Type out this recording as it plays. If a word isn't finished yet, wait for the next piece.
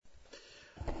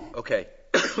Okay,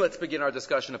 let's begin our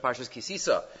discussion of Parshas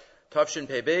Kisisa, Tavshin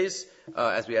Pei Beis,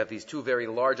 as we have these two very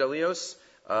large aliyos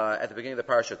at the beginning of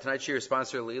the parsha. Tonight's year is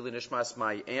sponsored Leili Nishmas,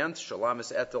 my aunt,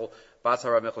 Shalamis Etel Bas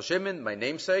Harav Michal Shimon, my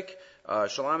namesake,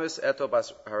 Shalamis Etel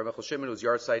Bas Harav Michal Shimon, whose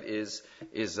yard site is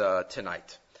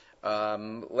tonight.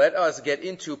 Let us get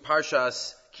into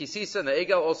Parshas Kisisa, and the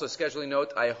Egel. Also, scheduling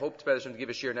note, I hoped to give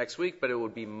a shir next week, but it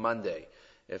would be Monday.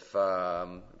 If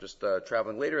just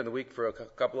traveling later in the week for a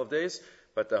couple of days,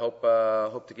 but I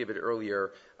hope to give it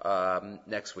earlier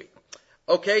next week.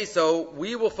 Okay, so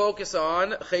we will focus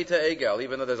on Cheta Egel,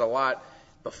 even though there's a lot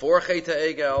before Cheta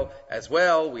Egel as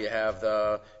well. We have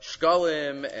the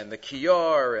Shkalim and the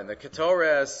Kiyar and the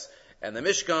Ketores and the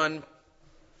Mishkan.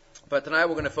 But tonight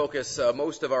we're going to focus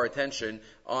most of our attention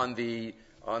on the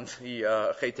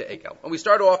Cheta Egel. And we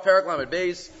start off Perek Lamed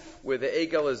Beis, where the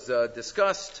Egel is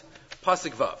discussed.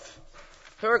 Pasuk Vav.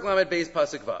 Perek Lamed Beis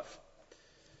Pasuk Vav.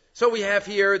 So we have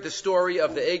here the story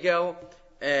of the Egel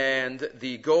and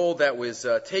the gold that was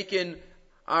taken.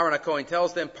 Aaron HaKohen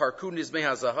tells them, Parku nizmei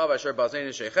hazahav asher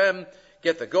bazein shechem.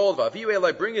 Get the gold, vaviu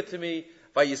elai, bring it to me.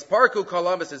 Vayisparku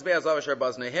kalamas nizmei hazahav asher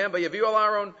baznehem. Vayaviu al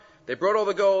Aaron. They brought all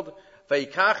the gold.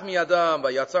 Vayikach miyadam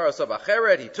vayatzar asav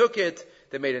acheret. He took it.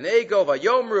 They made an Egel.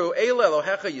 Vayomru eile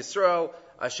Elohecha Yisrael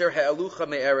asher ha'elucha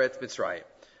me'eret Mitzrayim.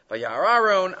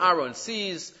 Vayar Aaron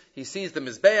sees. He sees the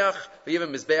Mizbeach,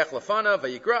 v'yivim Mizbeach lefana,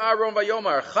 v'yikra Aaron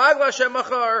v'yomar, Chag Lashem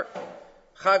machar,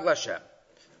 Chag Lashem.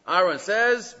 Aaron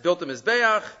says, built the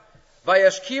Mizbeach,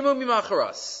 v'yashkimu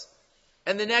mimacharas.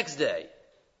 And the next day,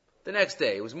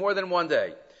 it was more than one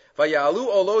day, v'yalu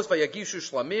olos v'yagishu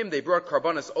shlamim, they brought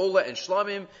karbanas ola and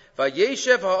shlamim,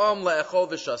 v'yeshev ha'am le'echol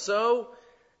v'shaso,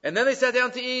 and then they sat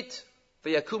down to eat,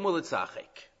 v'yakumu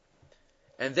l'tzachek.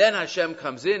 And then Hashem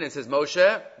comes in and says,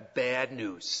 Moshe, bad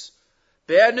news.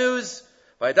 Bad news.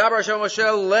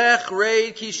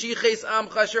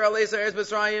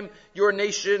 Your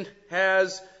nation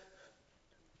has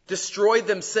destroyed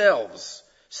themselves.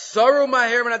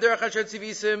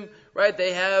 Right?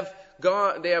 They have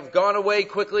gone away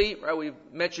quickly. Right? We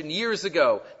mentioned years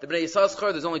ago the Bnei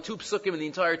Yissaschar. There's only two psukim in the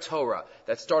entire Torah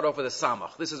that start off with a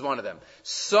samach. This is one of them.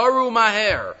 Saru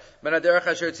maher ben haderech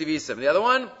asher tzivisim. The other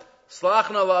one,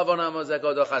 slachna lavonam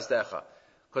zekodochastecha.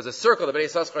 Because a circle, the Bnei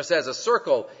Yissaschar says, a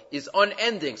circle is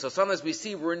unending. So sometimes we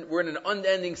see we're in an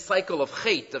unending cycle of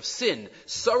chet, of sin.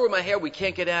 Saru maher, we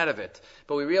can't get out of it.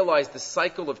 But we realize the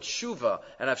cycle of tshuva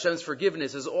and Hashem's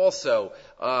forgiveness is also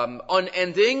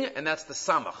unending, and that's the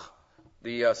samach.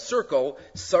 The circle,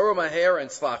 Saru maher and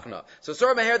slachna. So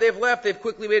Saru maher, they've left, they've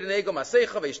quickly made an egel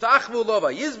masecha, ve'ishtachvu lo,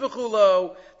 va'yizbechu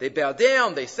lo. They bowed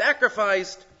down, they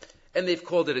sacrificed, and they've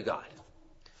called it a god.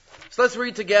 So let's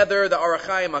read together the Orach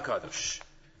Chaim HaKadosh.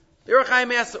 The Orach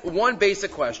Chaim asks one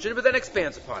basic question, but then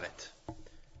expands upon it.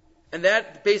 And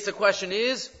that basic question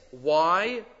is,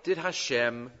 why did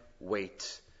Hashem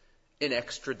wait an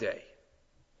extra day?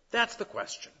 That's the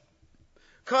question.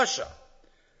 Kasha.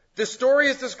 The story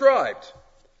is described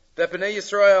that Bnei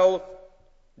Yisrael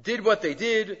did what they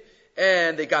did,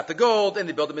 and they got the gold, and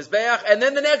they built a Mizbeach, and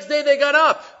then the next day they got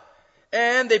up,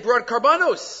 and they brought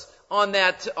karbanos on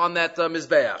that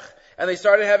Mizbeach. And they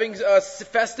started having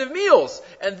festive meals.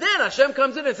 And then Hashem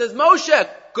comes in and says, Moshe,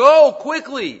 go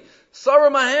quickly. Saru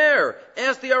maher.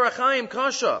 Ask the Orach Chaim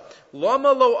Kasha.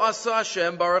 Lama lo asa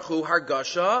Hashem baruch hu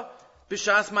hargasha.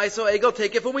 B'shas maiso egel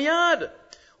tekef umiyad.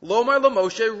 Lomar lo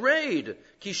Moshe raid.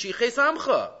 Ki shiches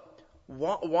amcha.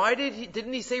 Why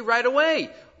didn't he say right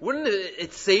away? Wouldn't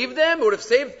it save them? It would have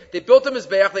saved. They built a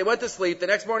Mizbeach, they went to sleep. The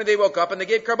next morning they woke up and they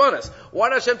gave karbanas. Why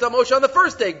did Hashem tell Moshe on the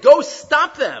first day, go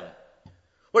stop them?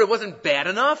 What, it wasn't bad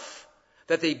enough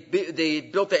that they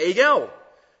built the Egel?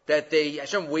 That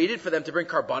Hashem waited for them to bring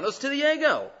karbanos to the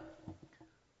Egel?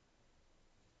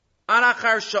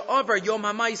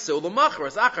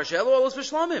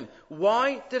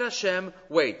 Why did Hashem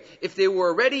wait? If they were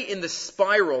already in the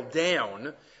spiral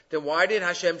down, then why did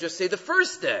Hashem just say the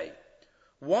first day?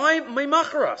 Why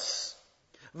Meimacharas?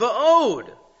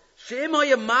 Va'od. And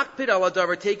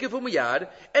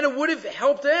it would have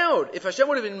helped out if Hashem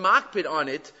would have been makpid on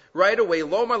it right away.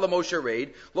 Lomar LaMoshe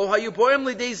raid.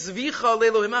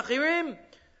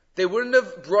 They wouldn't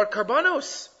have brought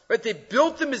karbanos. Right? They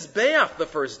built the Mizbeach the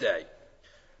first day.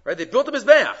 Right? They built the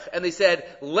Mizbeach and they said,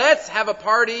 let's have a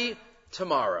party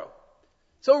tomorrow.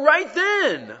 So right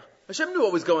then, Hashem knew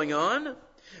what was going on.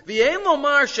 And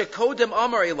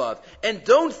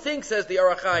don't think, says the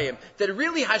Orach Chaim, that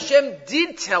really Hashem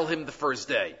did tell him the first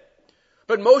day.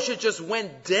 But Moshe just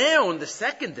went down the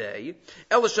second day.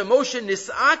 Elisha Moshe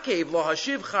nisakev lo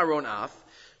hashiv charon af.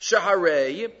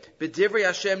 Shaharei b'divrei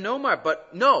Hashem nomar.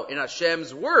 But no, in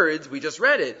Hashem's words, we just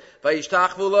read it.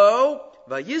 Vayishtachvu lo,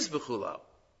 vayizbechu lo.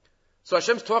 So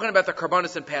Hashem's talking about the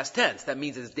karbanos in past tense. That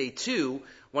means it's day 2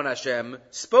 when Hashem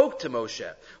spoke to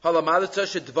Moshe. Halamadata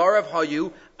shedvarav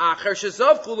hayu acher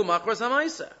shezav chulu machras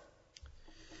hamaisa.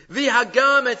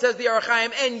 V'hagam, it says the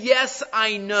Arachaim, and yes,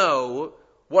 I know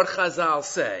what Chazal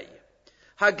say.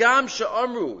 Hagam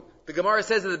she'amru, the Gemara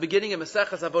says at the beginning of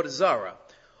Maseches Avodah Zarah,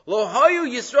 Lo hayu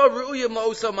Yisrael ru'uyim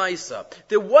la'osa ma'isa.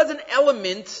 There was an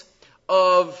element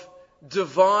of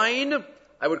divine,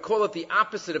 I would call it the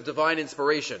opposite of divine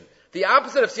inspiration. The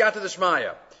opposite of Siyata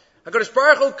D'Shmaya. HaKadosh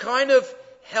Baruch Hu kind of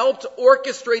helped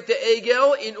orchestrate the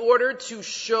Egel in order to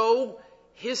show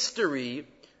history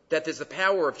that there's the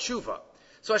power of tshuva.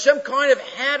 So Hashem kind of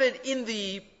had it in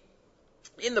the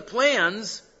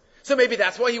plans. So maybe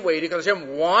that's why he waited, because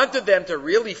Hashem wanted them to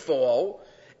really fall.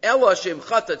 Ela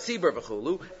shemchata tzibur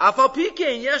v'chulu. Afal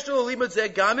pikein yeshnu limud zeh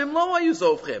gamim lo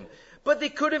ayuzovchem. But they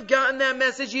could have gotten that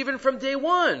message even from day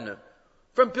 1,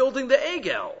 from building the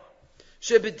Egel.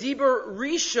 Shebediber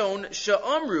rishon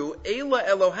she'amru ela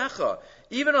Elohecha.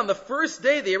 Even on the first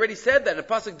day, they already said that in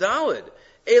Pasuk Daled.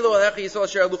 Elo Elohecha Yisrael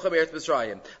asher alucha be'eretz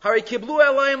Mitzrayim. Hari kiblu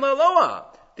elayim la'loa.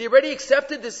 They already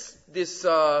accepted this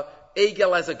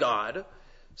Egel as a god.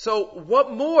 So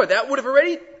what more? That would have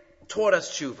already taught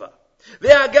us tshuva.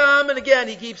 Ve'agam, and again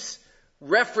he keeps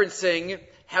referencing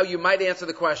how you might answer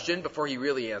the question before he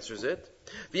really answers it.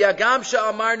 Ve'agam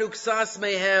she'amarnu ksas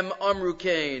mehem amru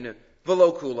kain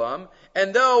v'lo kulam.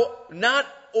 And though not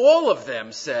all of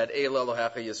them said El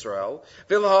Elohecha Yisrael,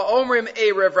 v'la omrim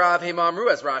erev rav hemamru,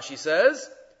 as Rashi says,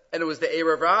 and it was the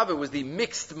erev rav, it was the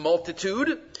mixed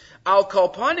multitude. Al kol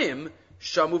panim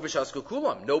shamu v'shasku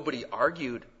kulam. Nobody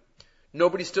argued.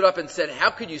 Nobody stood up and said, how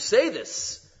could you say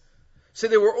this? So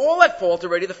they were all at fault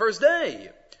already the first day.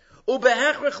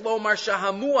 Ubehechrich lomar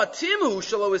shahamu atimu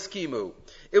shalo eskimu.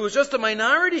 It was just a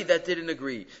minority that didn't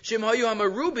agree. Shem hayu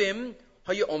hamarubim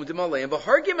hayu omdim aleim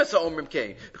v'hargim asa omrim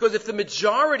kain. Because if the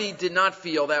majority did not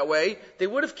feel that way, they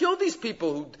would have killed these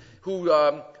people who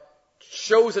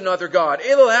chose another god.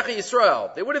 Elohecha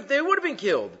Yisrael. They would have been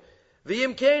killed.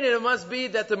 V'yim kain, and it must be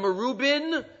that the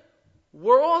Merubin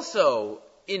were also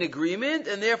in agreement,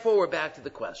 and therefore we're back to the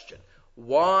question.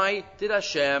 Why did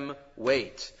Hashem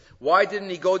wait? Why didn't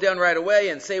he go down right away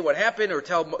and say what happened, or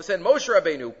send Moshe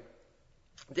Rabbeinu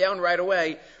down right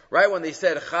away, right when they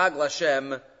said Chag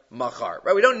Lashem Machar?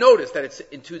 Right? We don't notice that it's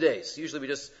in 2 days. Usually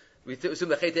we assume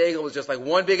the Chet Egel was just like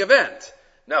one big event.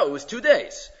 No, it was 2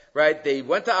 days. Right? They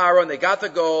went to Aaron, they got the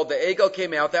gold, the Egel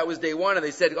came out, that was day 1, and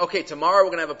they said, okay, tomorrow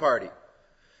we're going to have a party.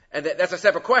 And that's a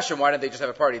separate question. Why didn't they just have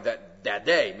a party that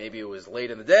day? Maybe it was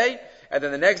late in the day. And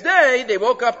then the next day, they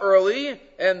woke up early,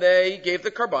 and they gave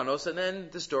the karbanos, and then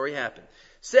the story happened.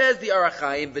 Says the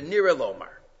Arachaim, V'nira Lomar.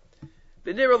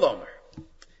 V'nira Lomar.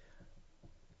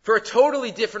 For a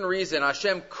totally different reason,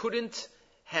 Hashem couldn't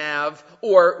have,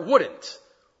 or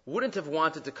wouldn't have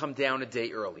wanted to come down a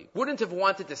day early. Wouldn't have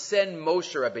wanted to send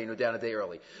Moshe Rabbeinu down a day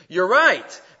early. You're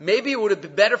right. Maybe it would have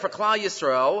been better for Klal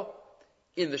Yisrael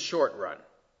in the short run.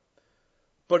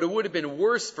 But it would have been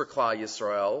worse for Klal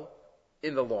Yisrael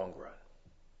in the long run.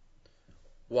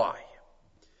 Why?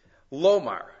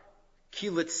 Lomar. Ki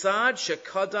litzad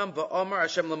shekadam ba'amar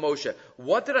Hashem l'Moshe.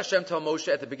 What did Hashem tell Moshe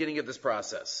at the beginning of this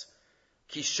process?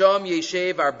 Ki sham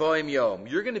yeshev arbaim yom.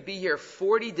 You're going to be here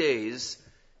 40 days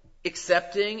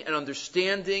accepting and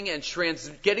understanding and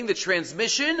getting the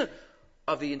transmission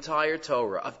of the entire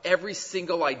Torah, of every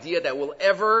single idea that will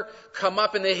ever come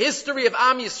up in the history of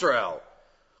Am Yisrael.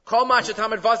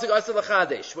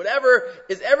 Whatever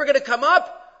is ever going to come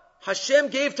up, Hashem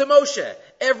gave to Moshe.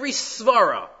 Every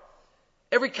svara,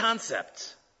 every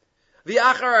concept. At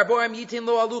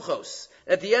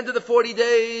the end of the 40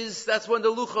 days, that's when the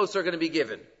luchos are going to be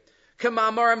given.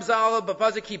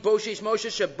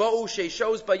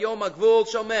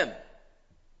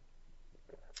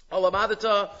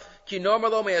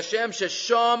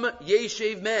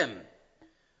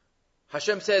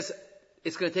 Hashem says,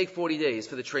 it's going to take 40 days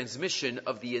for the transmission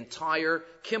of the entire,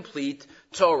 complete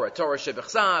Torah. Torah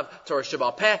Shebechsav, Torah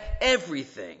Shebal Peh,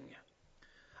 everything.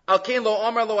 Al-Kain lo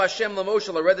Amar lo Hashem lo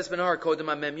Moshe lo Redis ben Har Kodem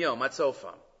HaMem Yom,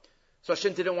 Matzofa. So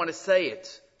Hashem didn't want to say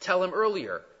it. Tell him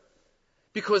earlier.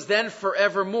 Because then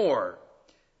forevermore,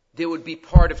 there would be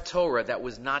part of Torah that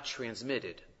was not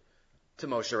transmitted to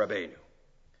Moshe Rabbeinu.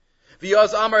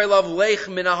 V'yaz amar elav leich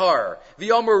minahar.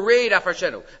 V'yomer reid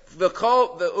afarshenu.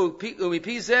 V'kol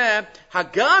umipizeh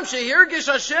hagam shehirgish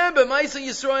Hashem b'maisa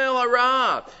Yisrael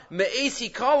hara me'esi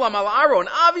kolam al Aaron.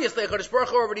 Obviously, HaKadosh Baruch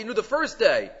Hu already knew the first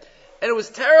day, and it was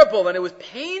terrible, and it was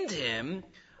pained him.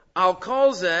 Al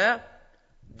kol zeh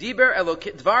Diber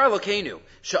Dvar Elokeinu,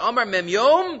 She'amar Mem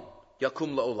Yom,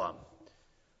 Yakum La'olam.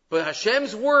 But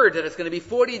Hashem's word that it's going to be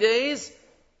 40 days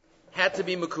had to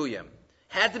be Mekuyim,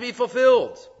 had to be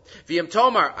fulfilled. V'yim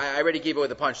Tomar, I already gave away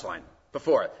the punchline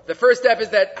before. The first step is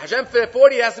that Hashem for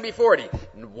 40 has to be 40.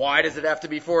 And why does it have to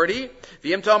be 40?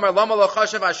 V'yim Tomar, Lama lo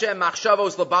chashav Hashem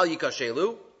machshavos l'bal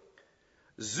yikashelu.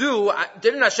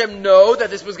 Didn't Hashem know that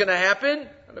this was going to happen?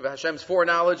 Hashem's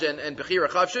foreknowledge and bechira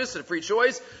chavshus and free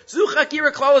choice.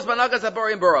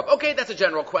 Okay, that's a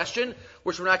general question,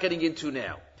 which we're not getting into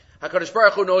now. HaKadosh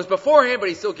Baruch Hu knows beforehand, but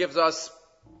He still gives us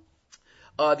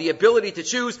the ability to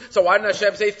choose. So why didn't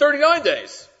Hashem say 39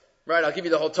 days? Right, I'll give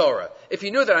you the whole Torah. If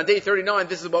He knew that on day 39,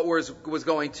 this is what was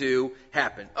going to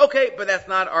happen. Okay, but that's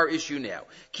not our issue now.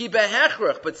 Ki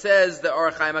behechrach, but says the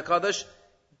Orach Chaim HaKadosh,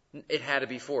 it had to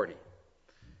be 40.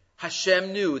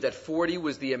 Hashem knew that 40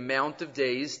 was the amount of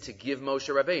days to give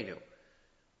Moshe Rabbeinu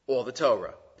all the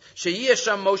Torah.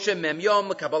 Sheyesham Moshe mem yom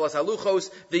l'kabalas haluchos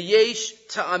v'yesh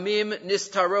ta'amim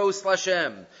nistaros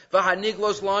l'Hashem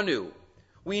v'haniglos lanu.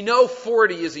 We know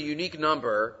 40 is a unique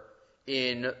number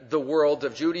in the world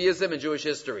of Judaism and Jewish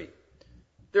history.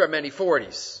 There are many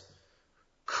 40s.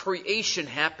 Creation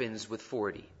happens with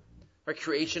 40. Right?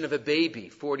 Creation of a baby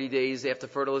 40 days after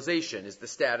fertilization is the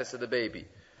status of the baby.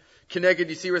 Keneged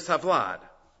Yisiras Havlad,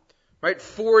 right?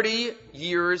 40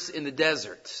 years in the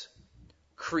desert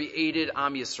created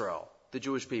Am Yisrael, the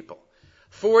Jewish people.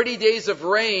 40 days of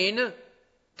rain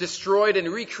destroyed and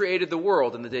recreated the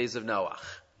world in the days of Noah.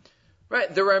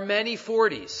 Right? There are many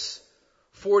 40s.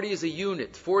 40 is a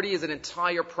unit. 40 is an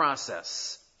entire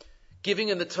process. Giving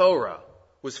in the Torah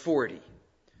was 40.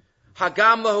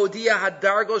 Hagam lahodia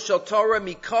hadargo shel Torah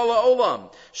mikala olam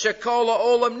shekala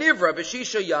olam nivra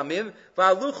b'shisha yamim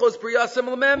v'aluchos briyasim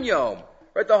l'mem yom.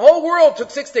 Right, the whole world took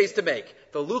 6 days to make.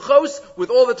 The luchos with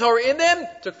all the Torah in them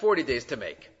took 40 days to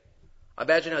make.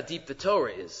 Imagine how deep the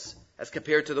Torah is as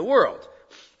compared to the world.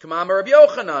 Kamam Rabbi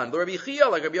Yochanan, Rabbi Chia,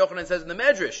 like Rabbi Yochanan says in the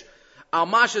Medrash, Al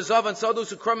masha zavan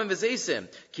sadus ukramim v'zeisim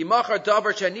ki machar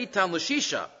davar shanitan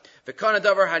l'shisha v'kana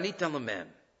davar hanitan l'mem.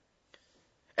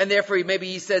 And therefore, maybe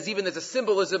he says even there's a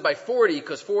symbolism by 40,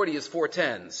 because 40 is 4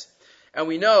 tens. And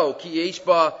we know, ki yesh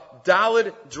ba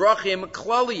daled drachim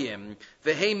klaliyim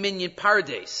v'hei minyan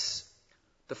pardes.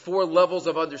 The 4 levels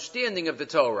of understanding of the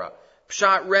Torah.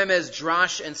 Pshat, remez,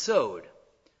 drash, and sod.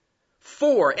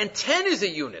 4. And 10 is a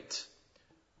unit.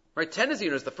 Right? 10 is a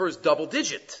unit. It's the first double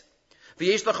digit.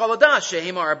 V'yesh l'chaladas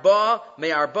shehem arba,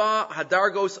 me'arba,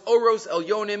 hadargos, oros,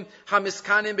 elyonim,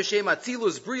 hamiskanim, b'shem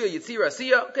atzilus, bria, yitzira,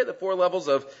 asiya. Okay, the 4 levels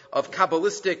of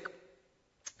Kabbalistic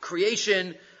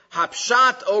creation.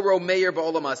 Hapshat, oro, meir,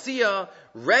 ba'olam asiya.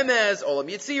 Remez, olam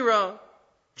yitzira.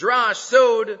 Drash,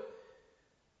 sod.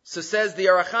 So says the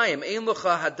Orach Chaim, ein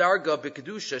lucha hadarga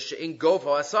b'kedusha she'in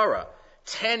gova asara.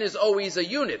 10 is always a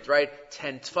unit, right?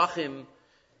 10 tfachim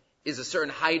is a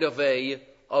certain height of a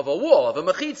wall, of a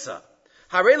mechitza.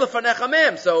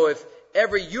 So if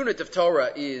every unit of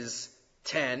Torah is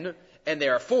 10, and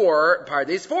there are 4,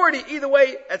 pardes 40, either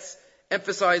way, that's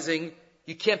emphasizing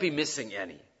you can't be missing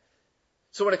any.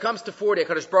 So when it comes to 40,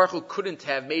 HaKadosh Baruch Hu couldn't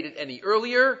have made it any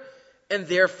earlier, and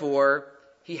therefore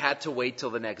he had to wait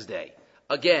till the next day.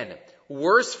 Again,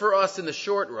 worse for us in the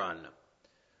short run,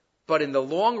 but in the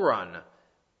long run,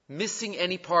 missing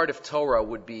any part of Torah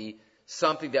would be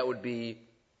something that would be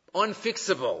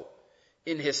unfixable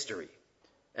in history.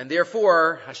 And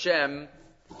therefore, Hashem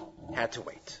had to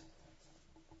wait.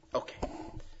 Okay.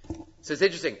 So it's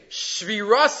interesting.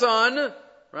 Shvirasan,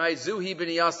 right? Zuhi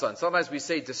b'niyasan. Sometimes we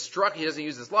say destruction. He doesn't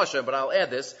use this lashon, but I'll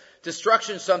add this.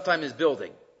 Destruction sometimes is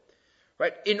building.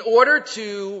 Right? In order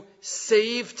to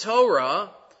save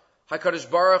Torah, HaKadosh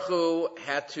Baruch Hu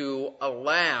had to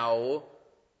allow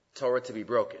Torah to be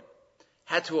broken.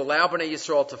 Had to allow Bnei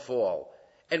Yisrael to fall.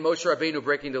 And Moshe Rabbeinu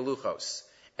breaking the luchos.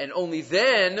 And only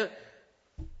then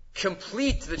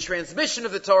complete the transmission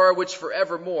of the Torah, which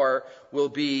forevermore will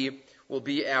be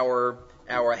our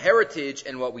heritage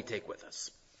and what we take with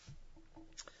us.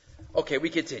 Okay, we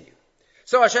continue.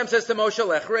 So Hashem says to Moshe,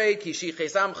 Lechrei ki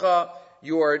shiches amcha,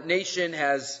 your nation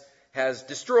has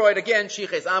destroyed. Again,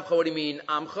 shiches amcha, what do you mean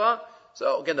amcha?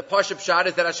 So again, the pashup shot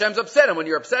is that Hashem's upset, and when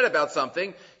you're upset about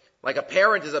something, like a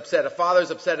parent is upset, a father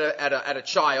is upset at a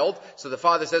child, so the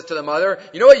father says to the mother,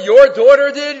 you know what your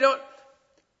daughter did?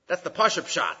 That's the pashup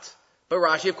shot. But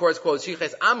Rashi, of course, quotes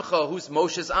Shiches Amcha, who's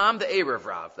Moshe's Am, the Erev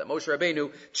Rav, that Moshe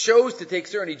Rabbeinu chose to take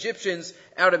certain Egyptians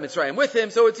out of Mitzrayim with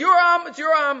him. So it's your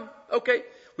Am. Okay.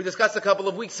 We discussed a couple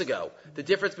of weeks ago the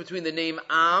difference between the name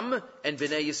Am and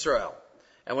Bnei Yisrael.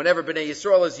 And whenever Bnei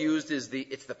Yisrael is used,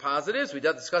 it's the positives. We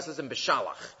discussed this in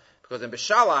Beshalach. Because in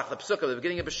Beshalach, the Pesukah, the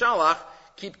beginning of Beshalach,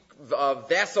 keep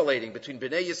vacillating between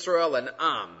Bnei Yisrael and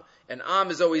Am. And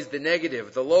Am is always the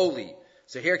negative, the lowly.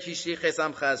 So here, Kishliches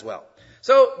Amcha as well.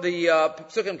 So the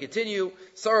Psukim continue,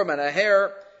 Saram and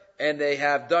Aher, and they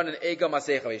have done an Ega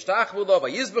Masecha V'Yishtachvulo,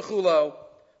 V'Yizbechulo,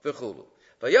 V'Chulu.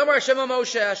 V'Yomar Hashem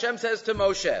Moshe, Hashem says to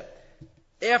Moshe,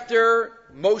 after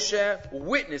Moshe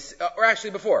witnessed, or actually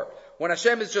before, when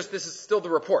Hashem is just, this is still the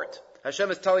report.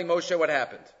 Hashem is telling Moshe what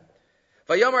happened.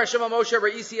 V'Yomar Hashem Moshe,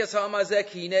 Re'isi Es Ha'amazek,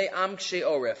 Hinei Am Kshei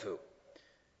Orefu.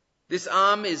 This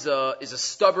Am is a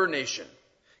stubborn nation.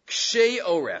 Kshei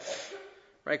Oref.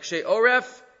 Right, Kshei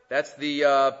Oref, that's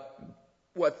the,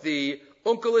 what the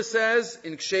Onkelos says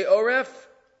in Kshei Oref,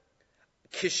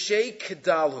 Kshei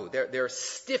Kedalhu. They're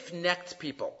stiff-necked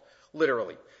people,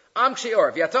 literally. Am Kshei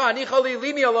Oref. Yata anichali,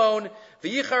 leave me alone.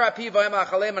 V'yichar api v'hem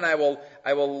achalem, and I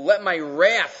will let my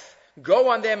wrath go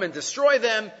on them and destroy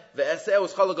them. V'eseu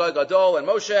schalagai gadol, and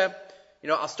Moshe,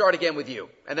 I'll start again with you.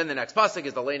 And then the next pasuk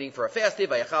is the laning for a fasting.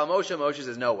 V'yachal Moshe. Moshe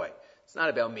says, no way. It's not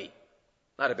about me.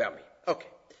 Not about me. Okay.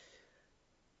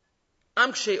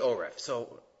 Am Kshei Oref.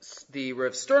 So the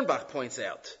Rav Sternbach points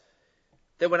out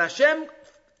that when Hashem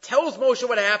tells Moshe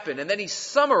what happened and then he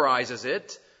summarizes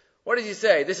it, what does he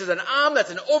say? This is an Am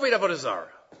that's an Ovid Avodah Zarah.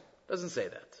 Doesn't say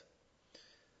that.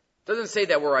 Doesn't say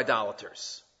that we're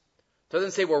idolaters.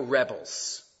 Doesn't say we're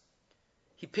rebels.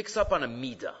 He picks up on a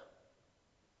midah,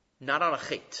 not on a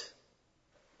chait.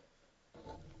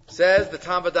 Says the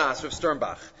Tam Vadas Rav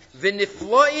Sternbach,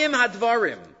 V'nifloim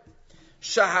hadvarim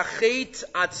shahachet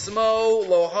atzmo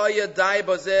lohaya dai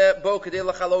bazeh bo kedei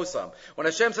lachalosam. When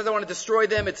Hashem says I want to destroy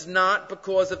them, it's not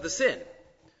because of the sin.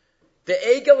 The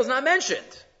Egel is not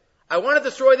mentioned. I want to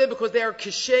destroy them because they are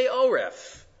kishei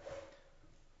oref.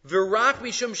 V'rak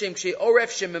mishum shem kishei oref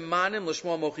shememanim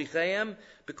l'shmo mochicheim,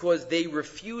 because they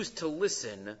refuse to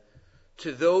listen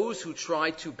to those who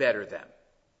try to better them.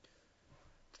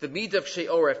 The midah of kishei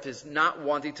oref is not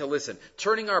wanting to listen,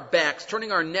 turning our backs,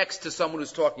 turning our necks to someone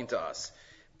who's talking to us.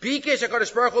 Bikesh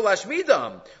HaKadosh Baruch Hu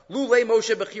lashmidam lulei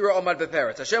Moshe bechira omad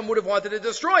beperetz. Hashem would have wanted to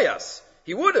destroy us.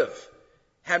 He would have,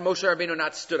 had Moshe Rabbeinu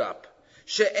not stood up.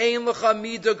 She'ein lecha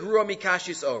midah grua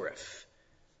mikashis oref.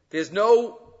 There's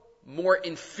no more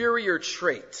inferior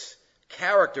trait,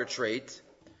 character trait,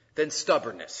 than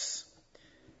stubbornness.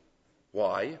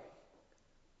 Why?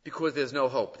 Because there's no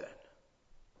hope then.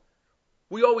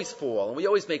 We always fall, and we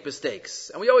always make mistakes,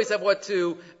 and we always have what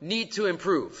to need to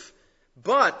improve.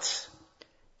 But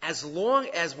as long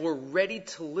as we're ready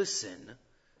to listen,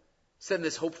 then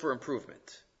there's hope for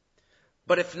improvement.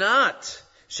 But if not,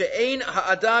 she'ein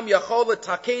ha'adam yachol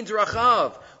l'takein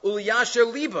d'rachav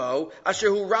u'liyasher libo asher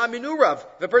hu ra minurav.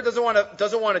 If a person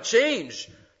doesn't want to change,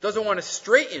 doesn't want to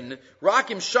straighten,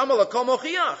 rakim shama l'kol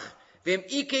mochiach v'im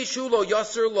ikeshu lo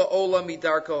yaser la'ola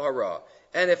midarko hara.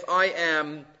 And if I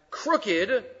am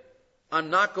crooked, I'm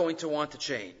not going to want to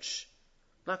change.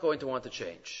 Not going to want to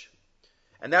change.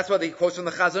 And that's what he quotes from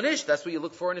the Chazon Ish. That's what you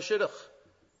look for in a shidduch.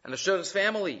 And the shidduch's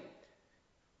family.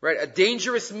 Right? A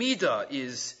dangerous midah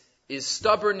is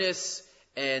stubbornness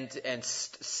and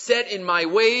set in my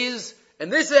ways.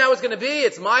 And this is how it's going to be.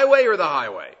 It's my way or the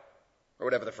highway. Or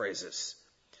whatever the phrase is.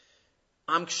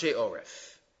 Am Kshei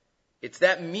Oref. It's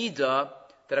that midah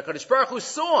that HaKadosh Baruch Hu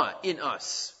saw in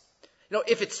us.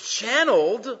 If it's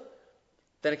channeled,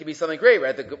 then it can be something great,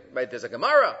 right? There's a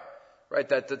Gemara, right,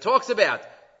 that talks about,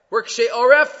 we're Kshei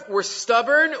Oref, we're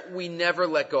stubborn, we never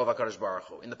let go of HaKadosh Baruch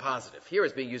Hu, in the positive. Here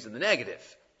it's being used in the negative.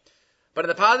 But in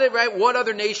the positive, right, what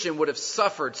other nation would have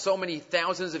suffered so many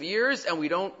thousands of years, and we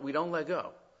don't let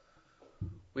go?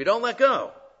 We don't let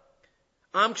go.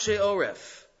 Am Kshei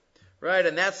Oref. Right,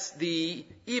 and that's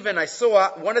even I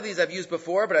saw, one of these I've used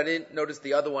before, but I didn't notice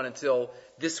the other one until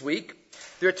this week.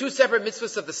 There are two separate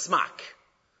mitzvahs of the smak.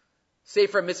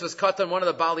 Sefer mitzvahs Katan, one of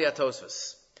the Bali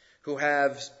Atosvos, who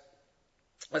have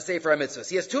a Sefer mitzvahs.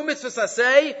 He has two mitzvahs I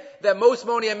say that most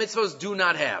Moni mitzvahs do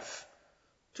not have.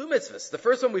 Two mitzvahs. The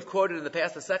first one we've quoted in the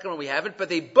past, the second one we haven't, but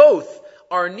they both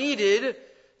are needed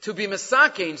to be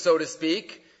masakein, so to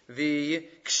speak, the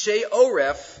Kshei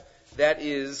Oref that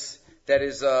is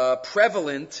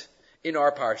prevalent in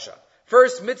our parsha.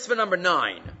 First, mitzvah number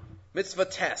 9, mitzvah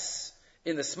tes.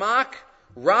 In the Smag,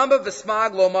 Rambam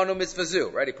v'Smag lo manu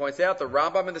mitzvazu. Right, he points out the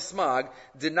Rambam and the Smag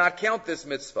did not count this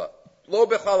mitzvah. Lo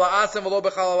b'chal ha'asim v'lo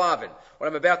b'chal ha'lavin. What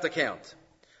I'm about to count.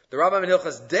 The Rambam in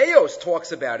Hilchas Deos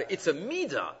talks about it. It's a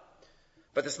midah.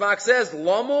 But the Smag says,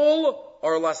 lomul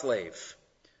or laslev.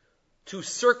 To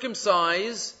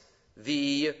circumcise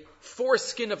the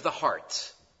foreskin of the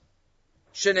heart.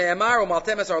 Shene'emar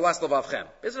u'maltemes ar las levavchem.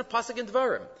 Isn't a pasuk in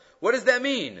Dvarim? What does that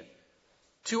mean?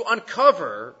 To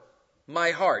uncover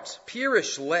my heart.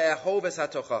 Pirish le'ehov es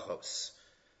hatochachos.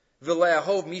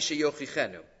 v'le'ahov misha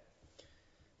yochichenu.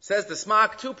 Says the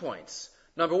Smak, 2 points.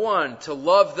 Number 1, to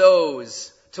love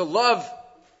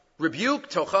rebuke,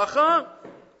 tochacha,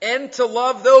 and to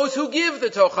love those who give the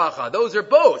tochacha. Those are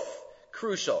both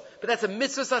crucial. But that's a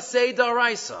mitzvah saseh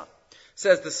daraisa,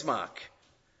 says the Smak.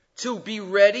 To be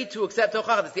ready to accept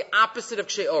tochacha. That's the opposite of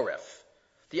kshei oref.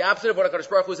 The opposite of what HaKadosh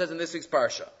Baruch Hu says in this week's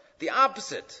parsha. The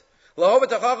opposite. Lahov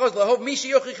tochacha is lahov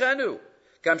mishi yochichenu.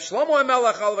 Gam Shlomo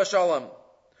HaMelech alav shalom.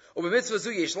 U'b'mitzvah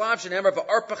zu yeshlav shenemar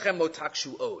v'arpachem lo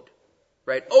takshu od.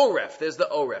 Right? Oref. There's the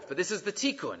oref. But this is the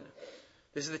tikkun.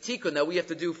 This is the tikkun that we have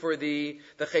to do for the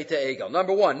Chet Egel.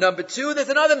 Number 1. Number 2, there's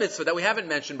another mitzvah that we haven't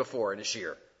mentioned before in a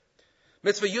shir.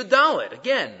 Mitzvah Yud Dalet.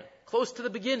 Again, close to the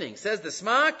beginning. Says the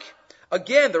Smak.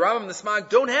 Again, the Rambam and the Smak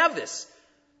don't have this.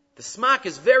 The Smak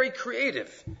is very creative.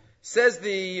 Says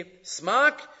the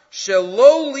Smak,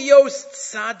 Shelo lios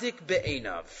tzadik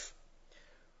be'enav.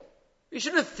 We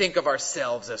shouldn't think of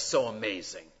ourselves as so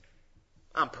amazing.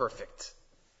 I'm perfect.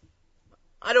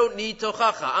 I don't need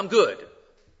tochacha. I'm good.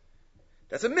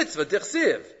 That's a mitzvah,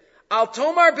 dichsiv. Al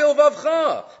tomar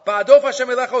bilvavcha. Ba'adof Hashem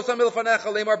elecha osam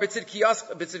milfanecha lemar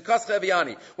b'tzidkascha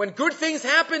eviani. When good things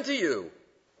happen to you,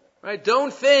 right?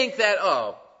 Don't think that,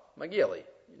 Magili,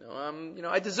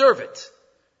 I deserve it.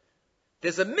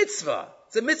 There's a mitzvah.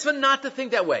 It's a mitzvah not to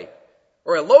think that way.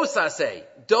 Or a losase.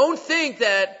 Don't think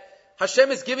that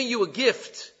Hashem is giving you a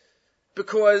gift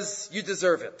because you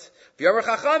deserve it. V'yamar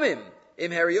chachamim.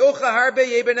 Im hariocha harbe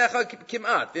yebenecha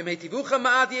kimat. V'im hetivucha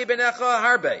ma'at yebenecha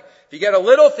harbe. If you get a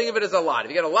little, think of it as a lot.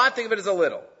 If you get a lot, think of it as a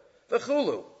little.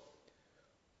 V'chulu.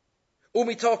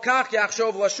 Umitol kach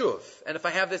yachshov lashuv. And if I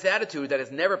have this attitude that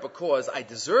is never because I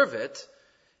deserve it,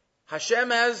 Hashem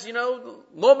has,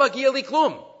 lo magia li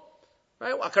klum.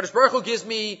 Right? HaKadosh Baruch Hu gives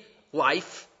me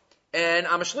life, and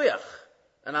I'm a shliach,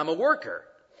 and I'm a worker.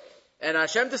 And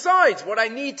Hashem decides what I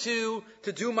need to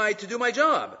do my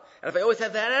job. And if I always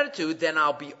have that attitude, then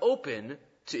I'll be open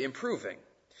to improving.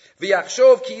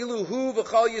 V'yachshov ki'ilu hu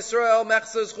v'chal Yisrael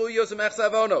mechzas chuyos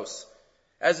v'mechza avonos.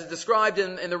 As it's described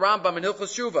in the Rambam in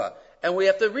Hilchos Shuvah. And we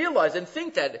have to realize and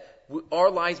think that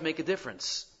our lives make a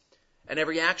difference. And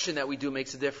every action that we do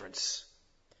makes a difference.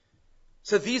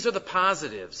 So these are the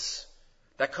positives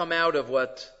that come out of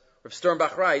what Rav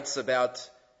Sternbach writes about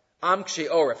Am Kshei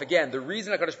Oref. Again, the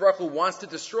reason HaKadosh Baruch Hu wants to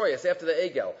destroy us after the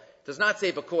Egel does not say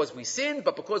because we sinned,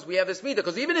 but because we have this midah.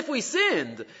 Because even if we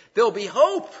sinned, there'll be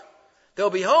hope.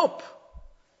 There'll be hope.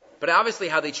 But obviously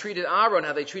how they treated Aaron,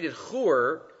 how they treated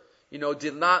Chur,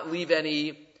 did not leave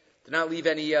anything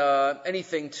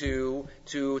to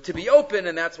be open,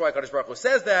 and that's why HaKadosh Baruch Hu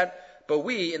says that. But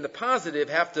we, in the positive,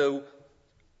 have to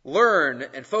learn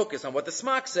and focus on what the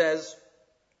Smak says,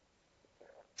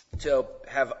 to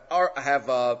have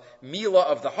a milah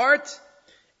of the heart,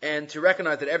 and to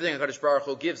recognize that everything HaKadosh Baruch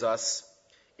Hu gives us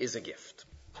is a gift.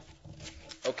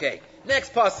 Okay,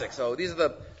 next pasuk. So these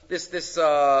are this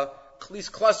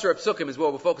cluster of psukim is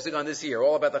what we're focusing on this year,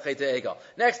 all about the Chet Egel.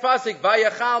 Next pasuk,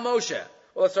 Vayachal Moshe.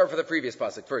 Well, let's start for the previous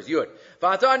pasuk first. Yud.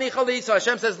 V'ata anichali. So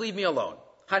Hashem says, leave me alone.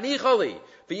 Hanichali.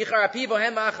 V'yichar api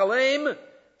v'hem ma'achalem.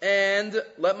 And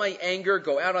let my anger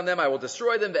go out on them. I will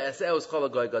destroy them. Ve'eseu kol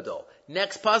hagoy gadol.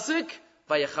 Next pasuk,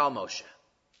 Vayachal Moshe.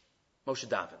 Moshe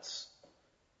davens.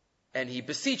 And he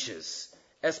beseeches,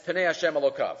 Es Penei Hashem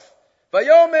Elokav.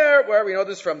 Vayomer, where we know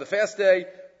this from the fast day,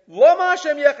 Lama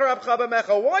Hashem yechar apcha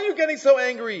b'mecha. Why are you getting so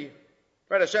angry?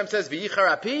 Right, Hashem says, V'yichar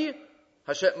api.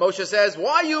 Moshe says,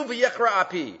 why you v'yichar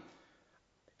api?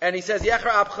 And he says, Yechar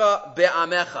apcha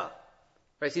be'amecha.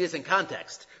 Right, see this in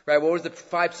context. Right, what was the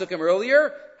 5 psukim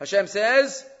earlier? Hashem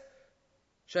says,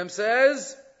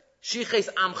 Shiches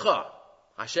amcha.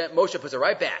 Moshe puts it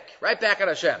right back at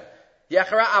Hashem.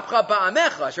 Yechara apcha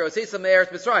ba'amecha, asher oseisa me'eretz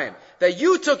Mitzrayim. That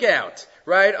you took out,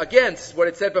 right, against what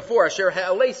it said before, asher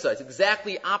ha'alesa. It's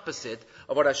exactly opposite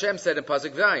of what Hashem said in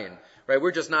Pasuk Zayin. Right,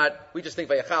 we just think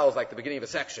Vayachal is like the beginning of a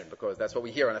section, because that's what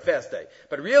we hear on a fast day.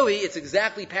 But really, it's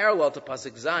exactly parallel to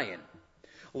Pasuk Zayin.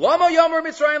 Lama yomer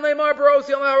Mitzrayim le'mar baros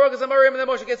yom ha'arogas amarim, and then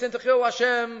Moshe gets into Chil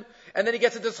Hashem, and then he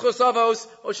gets into Zchus Avos.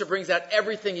 Moshe brings out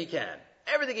everything he can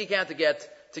to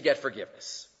get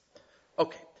forgiveness.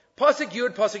 Okay. Pasuk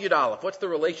Yud Aleph. What's the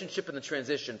relationship and the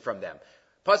transition from them?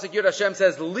 Pasuk Yud, Hashem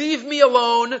says, leave me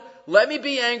alone, let me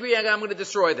be angry, and I'm going to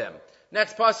destroy them.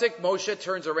 Next pasuk, Moshe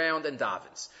turns around and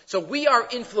davens. So we are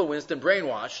influenced and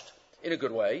brainwashed, in a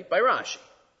good way, by Rashi.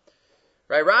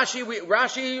 Right?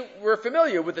 Rashi, we're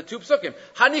familiar with the 2 psukim.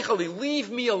 Hanichali,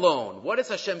 leave me alone. What does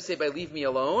Hashem say by leave me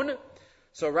alone?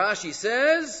 So Rashi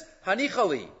says,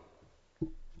 Hanichali,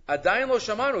 Adayin lo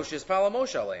shamanu shizpala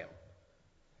Moshe aleim.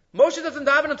 Moshe doesn't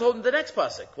daven until the next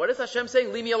pasuk. What is Hashem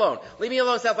saying? Leave me alone. Leave me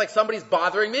alone sounds like somebody's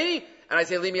bothering me, and I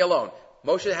say, leave me alone.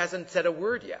 Moshe hasn't said a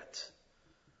word yet.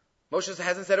 Moshe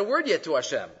hasn't said a word yet to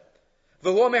Hashem.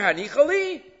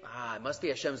 It must be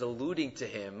Hashem's alluding to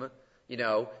him,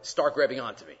 start grabbing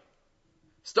onto me.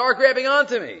 Start grabbing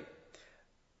onto me.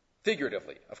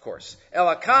 Figuratively, of course.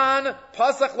 Elakan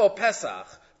pasach lo pesach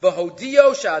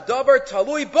v'hodio sha'adavar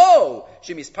talui bo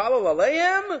shemispalel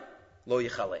aleim lo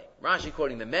yichale. Rashi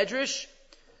quoting the Medrash.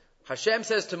 Hashem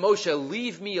says to Moshe,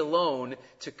 leave me alone,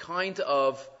 to kind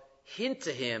of hint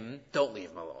to him, don't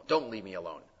leave him alone. Don't leave me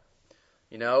alone.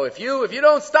 If you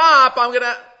don't stop, I'm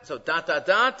gonna, so ...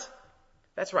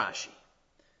 That's Rashi.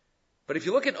 But if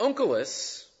you look at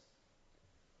Onkelos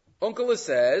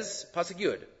says, Pasuk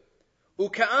Yud,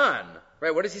 Uka'an,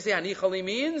 right, what does he say Anichali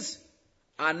means?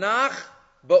 Anach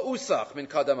ba'usach min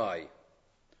kadamai.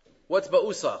 What's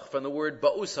ba'usach? From the word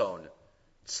ba'uson.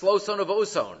 Slow son of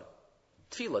ba'uson.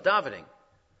 Tefillah, davening.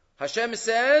 Hashem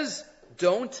says,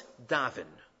 don't daven.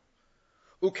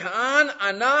 Uka'an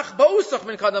anach ba'usach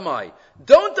min kadamai.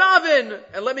 Don't daven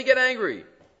and let me get angry.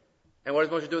 And what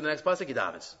does Moshe do in the next pasuk? He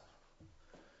davens.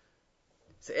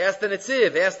 So ask the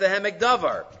Netziv, ask the Hemek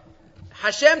Davar.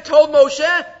 Hashem told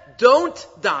Moshe, don't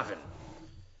daven.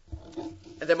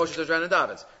 And then Moshe turns around and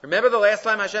davens. Remember the last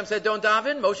time Hashem said don't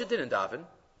daven? Moshe didn't daven.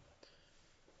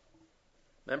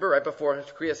 Remember right before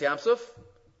Kriyas Yamsuf?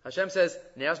 Hashem says,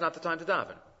 now's not the time to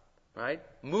daven. Right?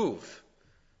 Move.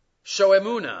 Show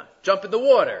emuna. Jump in the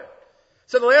water.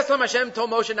 So the last time Hashem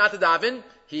told Moshe not to daven,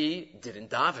 he didn't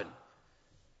daven.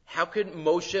 How could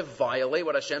Moshe violate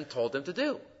what Hashem told him to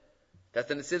do? That's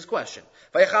the Nitziv's question.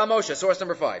 Vayachal Moshe, source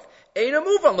number 5. Eina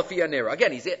muvan l'fi nira.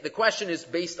 Again, the question is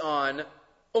based on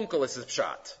Onkelos'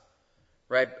 pshat.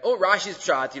 Right? Oh, Rashi's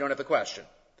pshat, you don't have the question.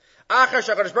 Achar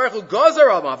shakadosh baruch hu gozer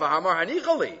alma v'hamar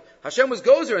hanichali. Hashem was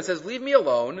gozer and says, leave me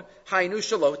alone. Hainu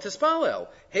shalo tispalel.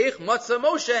 Heich matzah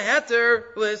Moshe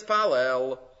heter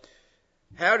l'hispalel.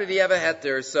 How did he have a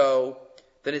heter? So,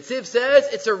 the Nitziv says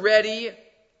it's already,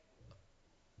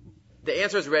 the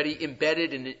answer is already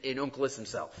embedded in Onkelos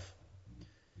himself.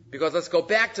 Because let's go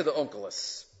back to the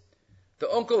Onkelos. The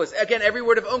Onkelos, again, every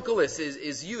word of Onkelos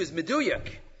is used, meduyak.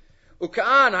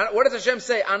 Uka'an, what does Hashem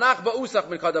say? Anach ba'usach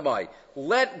min kadamai.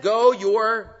 Let go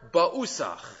your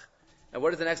ba'usach. And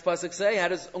what does the next pasuk say? How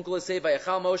does Onkelos say,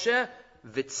 Vayachal Moshe?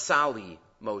 Vitzali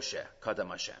Moshe, kadam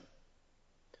Hashem.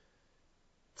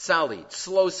 Tzali,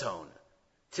 slow zone.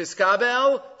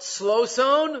 Tiskabel, slow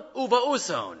zone,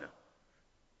 uva'uson.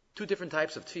 Two different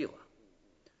types of tefillah.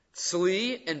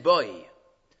 Tzli and boi.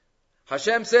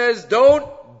 Hashem says, don't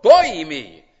boi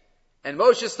me. And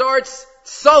Moshe starts,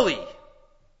 tzali.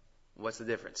 What's the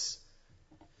difference?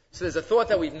 So there's a thought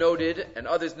that we've noted, and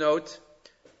others note.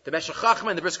 The Meshech Chachma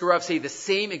and the Brisker Rav say the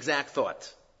same exact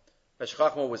thought. Meshech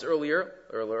Chachma was earlier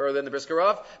than the Brisker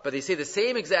Rav, but they say the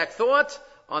same exact thought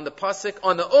on the pasuk,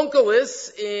 on the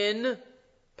Onkelos in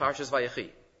Parshas Vayechi,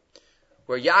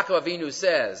 where Yaakov Avinu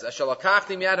says, "Ashal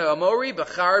lakachti miyad ha'amori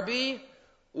b'charbi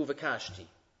uvekashti."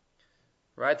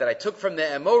 Right, that I took from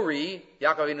the Amori,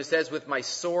 Yaakov Avinu says, with my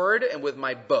sword and with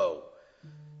my bow.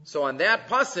 So on that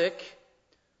pasuk,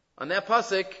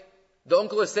 the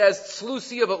Onkelos says,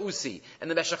 Tzlusi of Usi. And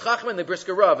the Meshech Chachma and the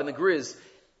Brisker Rav and the Griz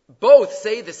both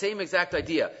say the same exact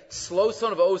idea. Slow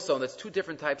son of Oson, that's two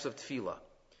different types of tefillah.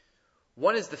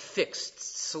 One is the fixed.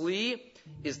 Tzli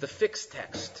is the fixed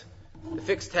text. The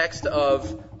fixed text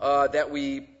of, that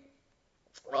we,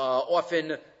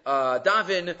 often,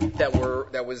 daven,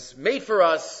 that was made for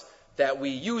us, that we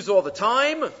use all the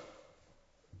time.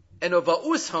 And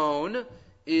Ova'ushon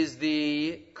is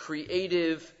the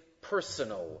creative,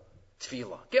 personal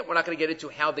tefillah. Again, we're not going to get into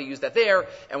how they use that there,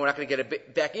 and we're not going to get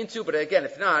it back into, but again,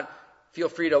 if not, feel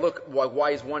free to look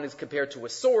why one is compared to a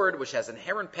sword, which has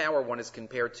inherent power, one is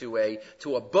compared to a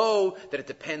bow, that it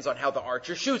depends on how the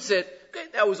archer shoots it. Okay,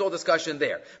 that was all discussion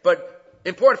there. But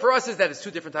important for us is that it's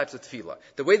two different types of tefillah.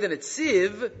 The way the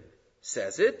Netziv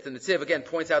says it, the Netziv again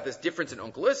points out this difference in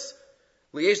Onkelos.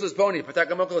 Liesh Lisboni,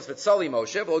 Patakam Onkelos Vitzali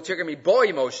Moshe, V'lo Tirgami Boy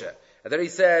Moshe. And then he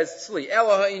says, Tzli,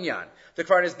 Eloha Inyan. The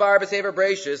Kvarn is bar b'sever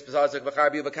bracious, b'sazak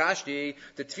v'charbi v'kashti,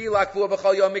 the tefillah k'vua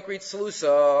b'chal yom mikrit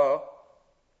salusa.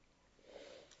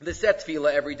 The set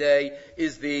tefillah every day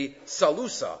is the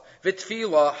salusa.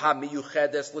 V'tefillah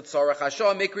ha-miyuchedes l'tzarach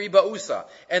hasha mikri ba'usa.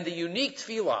 And the unique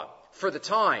tefillah for the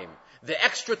time, the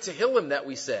extra tehillim that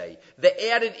we say,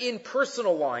 the added in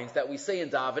personal lines that we say in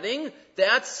davening,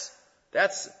 that's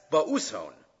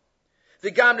ba'ushon. The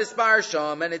Gam Nisbar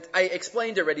Sham, and I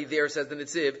explained already there, says the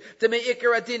Netziv, to me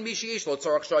ikar adin mi sheyesh lo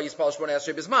tzarach shah yispal shmona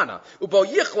esrei bizmana. Ubo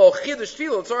yichlo chidush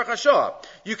tefillah tzarach hashah.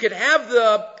 You could have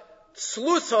the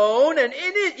slushon, and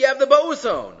in it you have the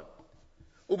ba'ushon.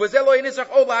 Ubo lo yinisach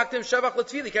o la'aktim shavach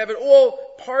l'tefillah. You can have it all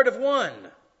part of one.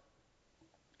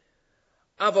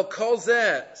 Aval kol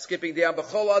zeh, skipping down,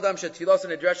 b'chol adam shetfilos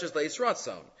and adresses leis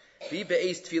ratzon. Be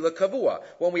be'ez tefillah kavua.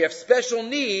 When we have special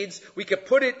needs, we can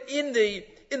put it in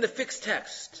the fixed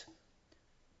text.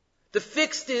 The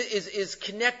fixed is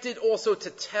connected also to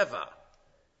teva,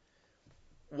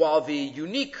 while the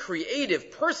unique,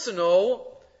 creative,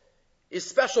 personal is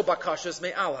special bakashas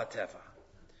me'al hateva.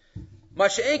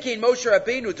 Masha'enkein Moshe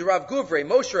Rabbeinu derav guvre.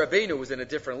 Moshe Rabbeinu was in a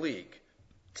different league.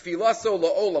 Tfilaso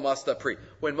la'olam asta pri.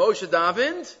 When Moshe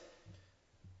davened,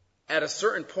 at a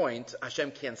certain point,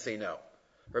 Hashem can't say no.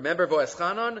 Remember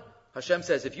Vo'eschanan? Hashem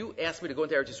says, if you ask me to go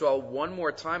into Eretz Yisrael one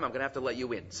more time, I'm going to have to let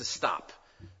you in. So stop.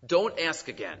 Don't ask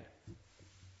again.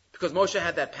 Because Moshe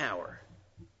had that power.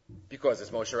 Because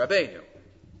it's Moshe Rabbeinu.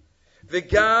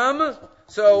 V'gam,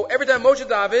 so every time Moshe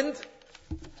davened,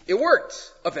 it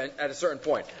worked at a certain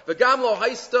point. V'gam lo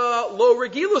haista lo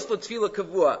regilus l'tfila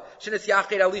kavua shenes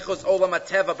yachid alichos olam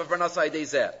ateva b'varnasa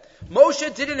idezeh.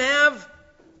 Moshe didn't have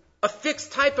a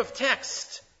fixed type of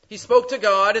text. He spoke to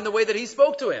God in the way that he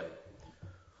spoke to him.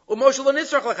 U'Moshe lo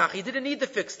nisrach l'kach. He didn't need the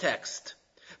fixed text.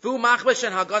 V'u machbesh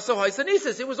and hagaso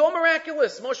haisanisis. It was all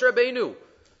miraculous. Moshe Rabbeinu.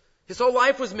 His whole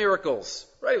life was miracles.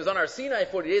 Right? He was on our Sinai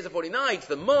 40 days and 40 nights,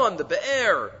 the Mun, the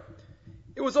Be'er.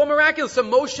 It was all miraculous. So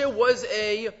Moshe was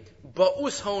a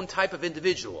ba'us hon type of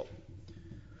individual.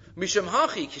 Misham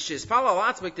hachi, kishispal al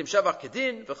atzmik tim shavach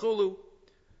kedin, v'chulu.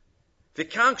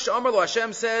 V'kank sh'amar lo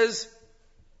Hashem says,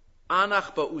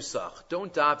 anach ba'usach.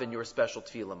 Don't daven your special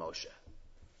tefillah, Moshe.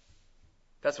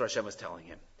 That's what Hashem was telling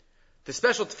him. The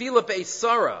special tefillah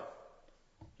be'isara,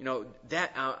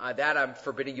 that I'm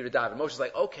forbidding you to daven. Moshe's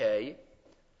like, okay,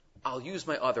 I'll use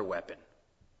my other weapon.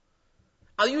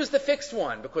 I'll use the fixed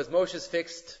one, because Moshe's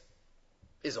fixed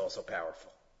is also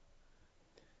powerful.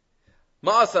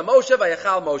 Ma'asa Moshe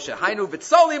v'yachal Moshe. Hainu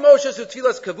v'tzoli Moshe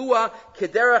sutfilas kavua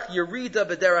kederach yerida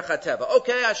b'derach hateva.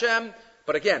 Okay, Hashem.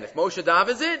 But again, if Moshe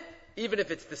davens it, even if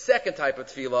it's the second type of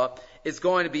tefillah, it's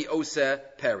going to be oseh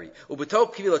peri.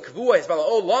 U'b'tok tefillah kavua hisbala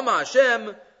oh lama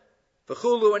Hashem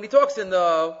v'chulu. And he talks in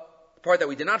the part that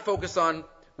we did not focus on,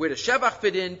 where does shevach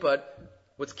fit in, but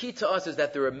what's key to us is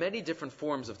that there are many different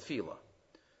forms of tefillah.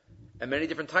 And many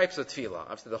different types of tefillah.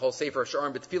 Obviously, the whole Sefer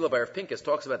Sha'arim B'Tefillah by Rav Pinkus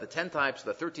talks about the 10 types,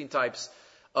 the 13 types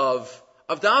of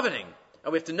davening.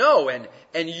 And we have to know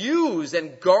and use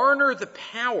and garner the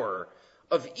power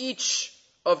of each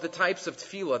of the types of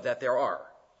tefillah that there are.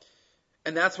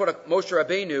 And that's what Moshe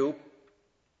Rabbeinu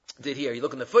did here. You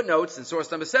look in the footnotes in source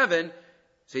number 7.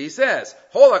 So he says,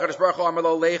 Hol HaKadosh Baruch Hu Amar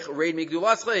Lo Lech Reid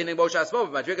Migdulascha Hinei Moshe Asmo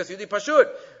B'Madrigas Yudi Pashut.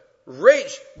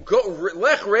 Rage,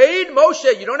 lech raid,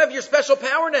 Moshe, you don't have your special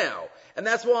power now. And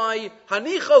that's why,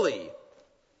 hanichali.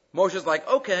 Moshe's like,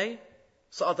 okay,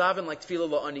 so I'll daven like tefillah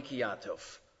lo ani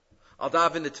kiyatov. I'll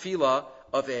daven the tefillah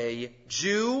of a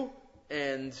Jew,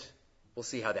 and we'll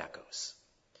see how that goes.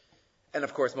 And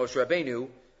of course, Moshe Rabbeinu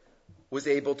was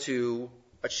able to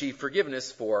achieve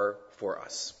forgiveness for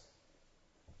us.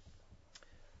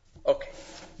 Okay,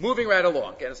 moving right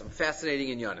along. Getting some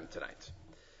fascinating inyanim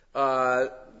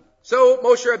tonight. So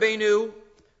Moshe Rabbeinu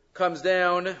comes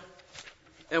down,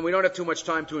 and we don't have too much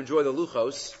time to enjoy the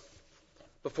luchos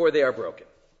before they are broken.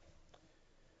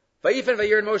 Vayifen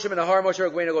vayirin Moshe minahar. Moshe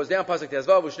Rabbeinu goes down. Pasuk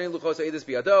tezvav v'shnei luchos ha'edus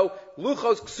biyado.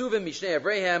 Luchos ksuvim mishnei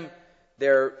Avraham.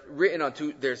 They're written on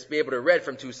two. They're be able to read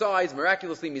from two sides.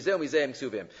 Miraculously mizeh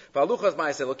ksuvim. V'luchos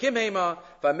ma'aseh Elokim hema.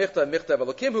 V'michtav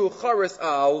Elokim hu charis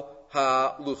al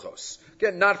ha-luchos.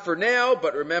 Again, not for now,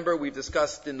 but remember we've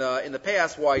discussed in the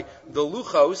past why the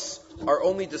luchos are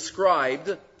only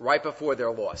described right before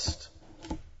they're lost.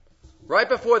 Right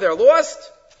before they're lost,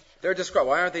 they're described.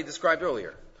 Why aren't they described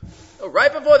earlier? Oh,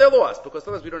 right before they're lost, because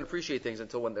sometimes we don't appreciate things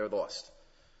until when they're lost.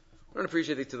 We don't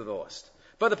appreciate things until they're lost.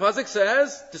 But the pasuk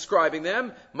says, describing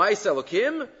them, Ma'is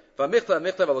Elokim, v'michtav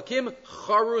Elokim,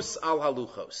 charus al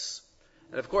haluchos.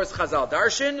 And of course, Chazal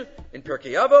Darshan, in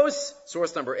Pirkei Avos,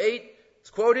 source number 8, it's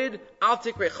quoted, Al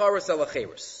tikre charus el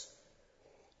cherus.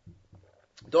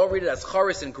 Don't read it as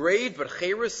charus engraved, but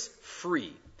cherus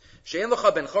free. She'en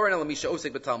lecha ben chorin el misha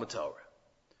osek b'talmud Torah.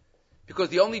 Because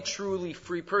the only truly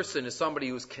free person is somebody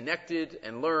who is connected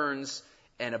and learns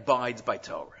and abides by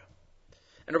Torah.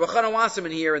 And Rabbi Chanan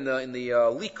Wasserman here in the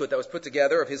Likut that was put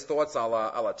together of his thoughts a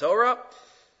la Torah,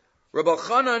 Rabbi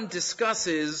Chanan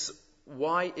discusses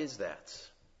why is that?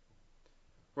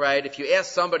 Right? If you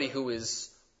ask somebody who is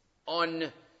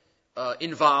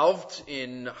involved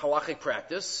in halachic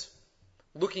practice,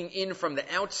 looking in from the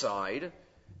outside,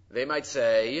 they might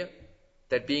say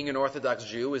that being an Orthodox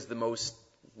Jew is the most,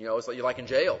 it's like you're like in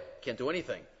jail. Can't do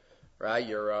anything. Right?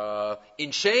 You're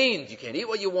enchained. You can't eat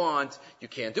what you want. You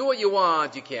can't do what you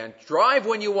want. You can't drive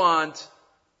when you want.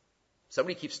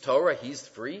 Somebody keeps Torah, he's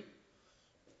free.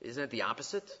 Isn't it the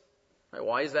opposite? Right?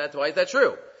 Why is that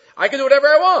true? I can do whatever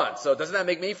I want, so doesn't that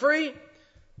make me free?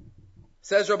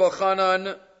 Says Rabbi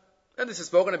Chanan, and this is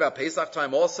spoken about Pesach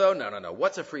time also. No.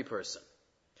 What's a free person?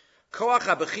 Koach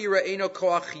ha-bechira eino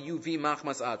koach chiyuvi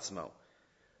machmas atzmo.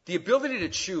 The ability to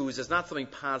choose is not something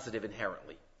positive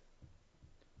inherently.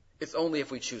 It's only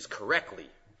if we choose correctly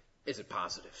is it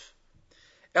positive.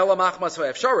 Ela machmas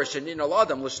ha'efsharish she'nino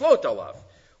l'adam l'shlot alav.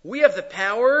 We have the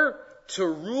power to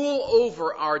rule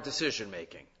over our decision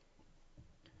making.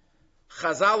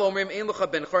 Chazal omrim ein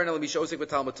lecha ben chorin ela mishosik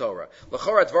b'talmud Torah.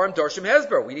 L'chora dvarim darshim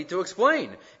hezber. We need to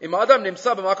explain. Im adam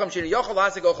nimsa b'makom she'en yochel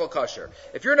hasig ochel kosher.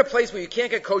 If you're in a place where you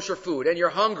can't get kosher food and you're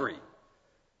hungry,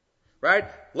 right?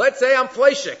 Let's say I'm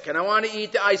fleishik and I want to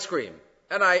eat the ice cream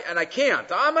and I can't.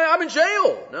 I'm in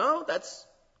jail. No,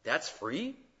 that's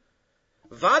free.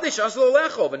 Vadish aslo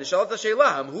lecho v'nishalat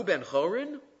ha'sheila hu ben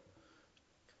chorin.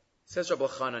 Says Rabbi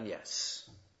Chanan, yes.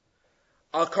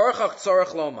 Al karchach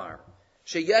tzarech lomar.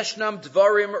 Sheyeshnam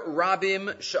dvarim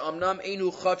rabim she'amnam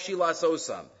einu chavshi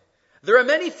lasosam. There are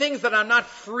many things that I'm not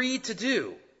free to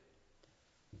do,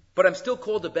 but I'm still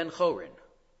called a ben chorin.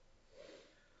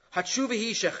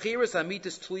 Hatshuvahi shechiras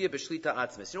amitis tluya b'shlita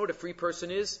atzmis. You know what a free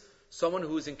person is? Someone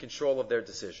who is in control of their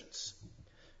decisions.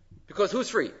 Because who's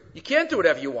free? You can't do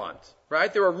whatever you want,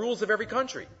 right? There are rules of every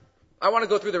country. I want to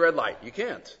go through the red light. You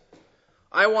can't.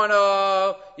 I want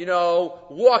to,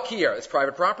 walk here. It's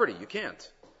private property. You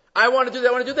can't. I want to do that.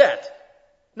 I want to do that.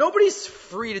 Nobody's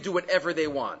free to do whatever they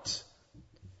want.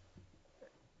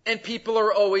 And people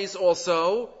are always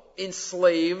also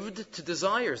enslaved to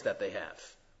desires that they have.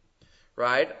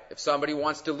 Right? If somebody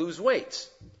wants to lose weight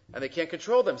and they can't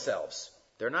control themselves,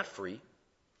 they're not free.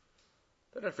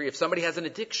 They're not free. If somebody has an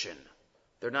addiction,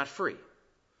 they're not free.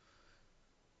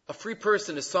 A free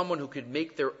person is someone who can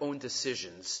make their own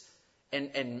decisions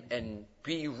and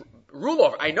be rule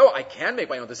over. I know I can make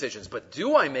my own decisions, but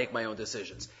do I make my own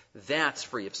decisions? That's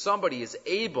free. If somebody is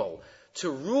able to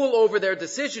rule over their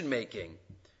decision making,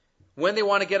 when they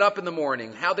want to get up in the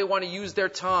morning, how they want to use their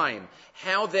time,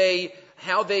 how they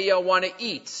want to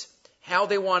eat, how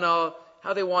they want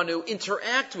to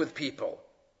interact with people,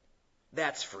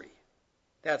 that's free.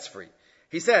 That's free.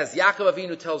 He says, Yaakov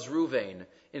Avinu tells Ruvain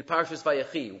in Parshas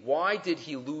Vayechi, why did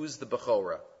he lose the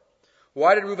Bechorah?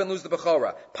 Why did Reuben lose the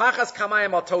Bechorah? Pachas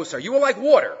kamayim al tosar. You were like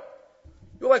water.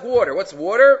 You were like water. What's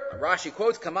water? Rashi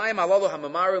quotes, kamayim alalu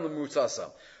hamamarim l'mursasa.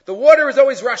 The water is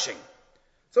always rushing.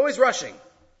 It's always rushing.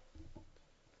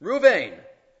 Reuben,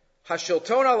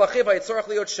 hashilton alachiv hayitzorach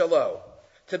liot shalo.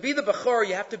 To be the Bechor,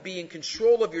 you have to be in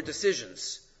control of your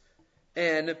decisions.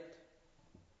 And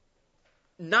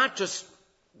not just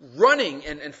running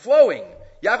and flowing.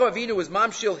 Yaakov Avinu was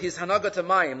mamshil his hanagat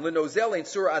hamayim, l'nozel ein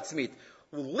surah atzmit.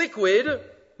 Liquid,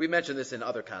 we mentioned this in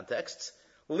other contexts,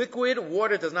 liquid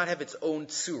water does not have its own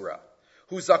tsura.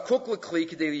 Huzakuk l'kli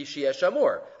k'dei sheyesh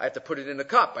amor. I have to put it in a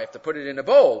cup, I have to put it in a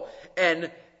bowl, and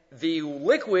the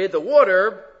liquid, the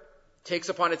water, takes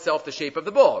upon itself the shape of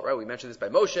the bowl, right? We mentioned this by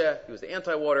Moshe, he was the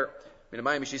anti-water,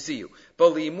 minamayim yishisiyu.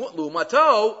 But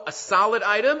l'umato, a solid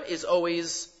item is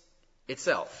always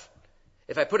itself.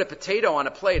 If I put a potato on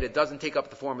a plate, it doesn't take up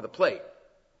the form of the plate.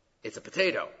 It's a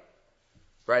potato.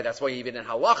 Right? That's why even in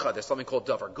halacha, there's something called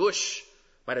davar gush.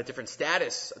 Might have different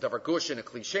status. A davar gush and a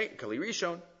kli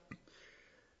rishon.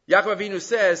 Yaakov Avinu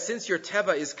says, since your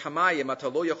teva is kamayim, ata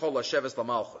lo yachol lasheves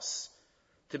lamalchus.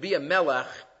 To be a melech,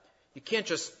 you can't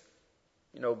just,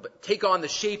 take on the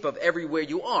shape of everywhere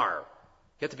you are.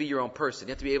 You have to be your own person.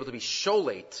 You have to be able to be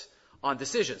sholate on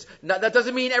decisions. Now, that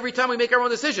doesn't mean every time we make our own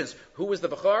decisions. Who was the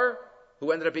Bechar?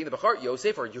 Who ended up being the Bechar?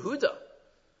 Yosef or Yehuda?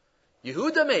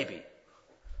 Yehuda maybe.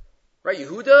 Right,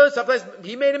 Yehuda, sometimes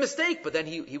he made a mistake, but then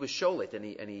he was sholet and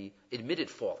he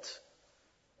admitted fault.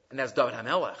 And that's David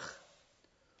HaMelech.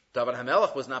 David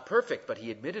HaMelech was not perfect, but he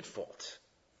admitted fault.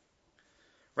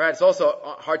 Right, it's also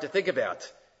hard to think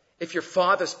about. If your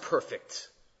father's perfect,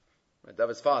 right,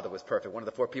 David's father was perfect, one of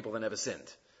the 4 people that never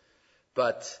sinned.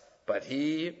 But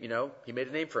he made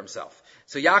a name for himself.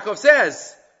 So Yaakov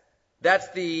says, that's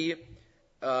the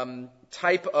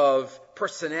type of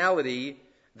personality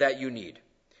that you need.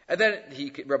 And then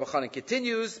Rabbi Chanan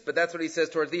continues, but that's what he says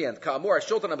towards the end.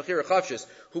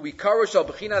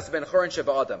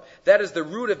 That is the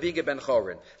root of being a ben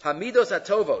chorin. Hamidos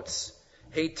hatovots,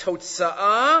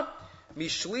 heitotza'a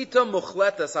mishlita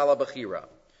muchletas ala bechira.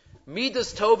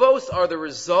 Midas tovos are the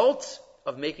result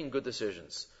of making good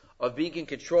decisions, of being in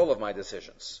control of my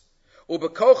decisions. We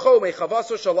have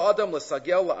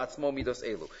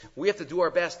to do our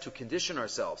best to condition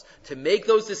ourselves to make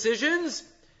those decisions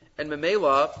and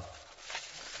memela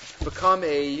become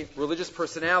a religious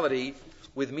personality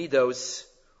with midos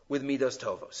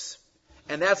tovos.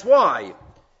 And that's why,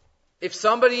 if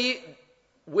somebody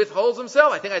withholds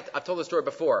himself, I think I've told the story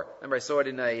before. Remember, I saw it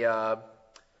in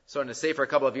a sefer a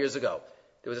couple of years ago.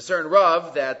 There was a certain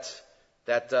Rav that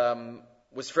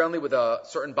was friendly with a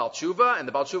certain Baal Tshuva, and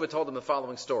the Baal Tshuva told him the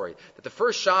following story: that the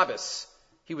first Shabbos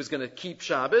he was going to keep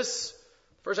Shabbos.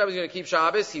 First time he was going to keep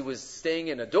Shabbos, he was staying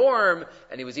in a dorm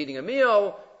and he was eating a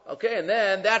meal. Okay, and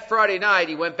then that Friday night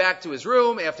he went back to his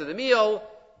room after the meal,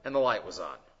 and the light was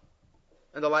on.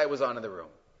 And the light was on in the room.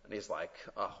 And he's like,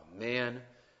 oh man,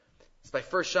 it's my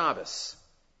first Shabbos.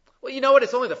 Well, you know what?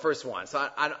 It's only the first one, so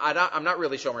I'm not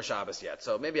really Shomer Shabbos yet.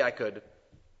 So maybe I could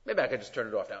just turn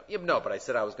it off now. No, but I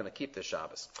said I was going to keep this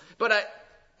Shabbos. But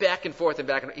back and forth,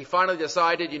 he finally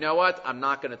decided, you know what? I'm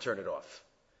not going to turn it off.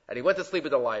 And he went to sleep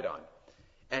with the light on.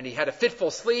 And he had a fitful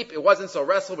sleep. It wasn't so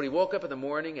restful, but he woke up in the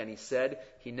morning and he said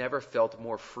he never felt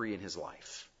more free in his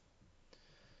life.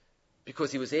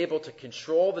 Because he was able to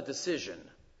control the decision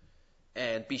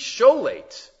and be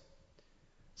sholate.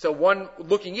 So one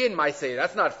looking in might say,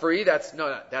 that's not free.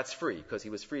 That's free, because he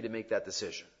was free to make that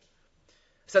decision.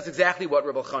 So that's exactly what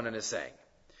Rabbi Chanan is saying.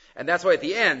 And that's why at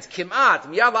the end, Kimat,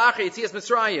 Miyad La'achar Yetzias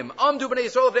Mitzrayim, Amdu B'nei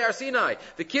Yisrael V'Har Sinai,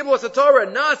 the Kibbutz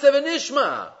HaTorah, Na'aseh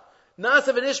V'Nishma.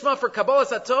 Na'aseh V'Nishma for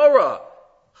Kabbalas HaTorah.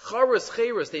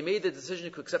 Charus, they made the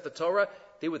decision to accept the Torah.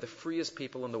 They were the freest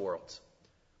people in the world.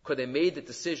 Because they made the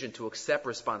decision to accept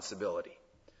responsibility.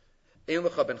 Ein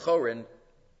Lecha Ben Chorin,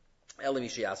 Eli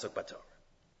Mishi Yasok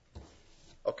B'Torah.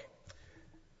 Okay.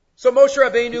 So Moshe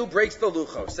Rabbeinu breaks the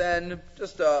Luchos. And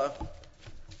just a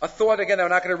thought, again, I'm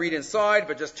not going to read inside,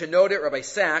 but just to note it, Rabbi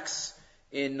Sachs,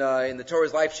 in the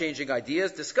Torah's Life-Changing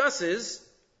Ideas, discusses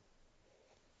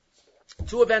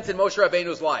two events in Moshe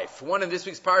Rabbeinu's life. One in this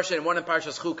week's Parsha and one in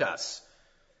Parshas Chukas.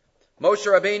 Moshe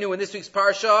Rabbeinu in this week's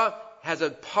Parsha has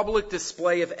a public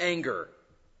display of anger.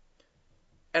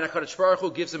 And HaKadosh Baruch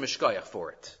Hu gives him a shkoyach for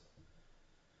it.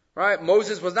 Right?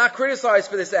 Moses was not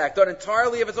criticized for this act, done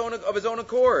entirely of his own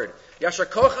accord. Yashar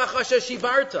kochach asher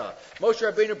shivarta. Moshe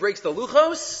Rabbeinu breaks the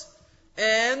luchos,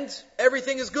 and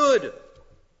everything is good.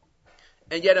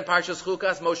 And yet in Parshas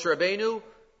Chukas, Moshe Rabbeinu,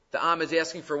 the Am is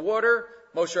asking for water.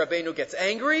 Moshe Rabbeinu gets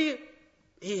angry.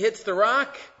 He hits the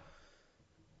rock.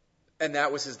 And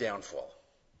that was his downfall.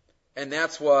 And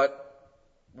that's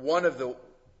one of the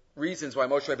reasons why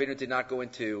Moshe Rabbeinu did not go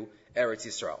into Eretz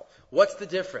Yisrael. What's the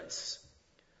difference?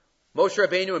 Moshe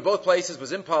Rabbeinu in both places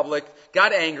was in public,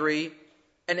 got angry,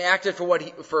 and acted for what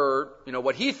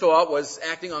he thought was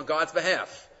acting on God's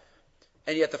behalf.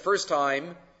 And yet the first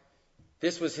time,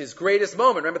 this was his greatest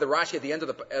moment. Remember the Rashi at the end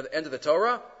of the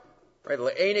Torah? Right?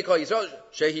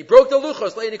 He broke the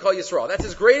luchos, Le'eni Kol Yisrael. That's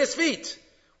his greatest feat,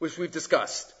 which we've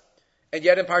discussed. And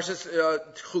yet in Parshas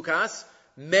Chukas,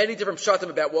 many different pshatim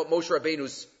about what Moshe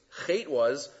Rabbeinu's chait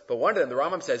was, but one of them, the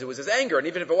Rambam says, it was his anger, and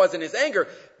even if it wasn't his anger,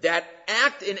 that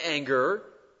act in anger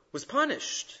was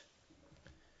punished.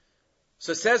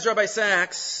 So says Rabbi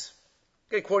Sachs,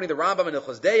 quoting the Rambam in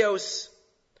Ilchos Deos,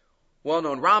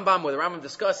 well-known Rambam, where the Rambam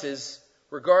discusses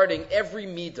regarding every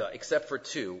midah except for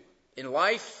two. In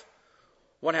life,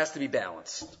 one has to be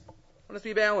balanced. One has to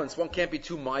be balanced. One can't be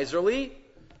too miserly,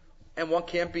 and one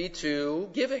can't be too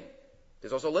giving.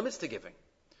 There's also limits to giving.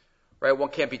 Right? One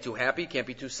can't be too happy, can't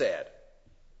be too sad.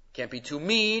 Can't be too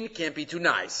mean, can't be too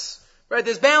nice. Right?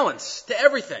 There's balance to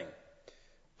everything.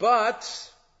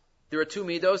 But there are two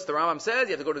midos, the Rambam says,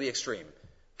 you have to go to the extreme.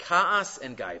 Ka'as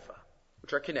and gaiva,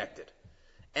 which are connected.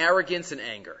 Arrogance and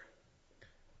anger.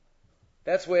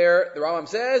 That's where the Rambam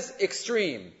says,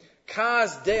 extreme.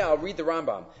 Kaz dea, I'll read the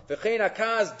Rambam. V'cheina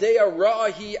kaz dea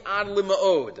ra'ahi ad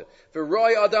lima'od.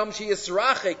 V'roi adam shi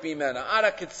yisrachek bimena.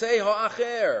 Ara kitzei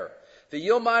ha'acher.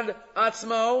 V'yilmad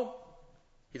atzmo.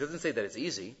 He doesn't say that it's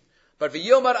easy. But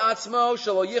v'yilmad atzmo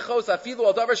shalo yichos afilu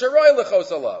al davar sharoi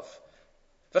lichos alav.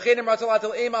 V'cheina mratzalat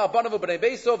el ema abanavu b'nei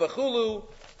beso v'chulu.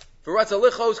 V'ratzal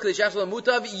lichos k'dei shashal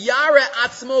mutav yare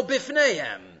atzmo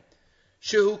bifneihem.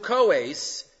 Shehu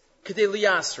koes k'dei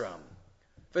liyasram.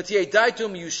 V'tiyei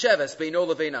daitum yusheves beino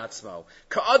levein atzmo.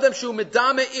 Ka'adam shu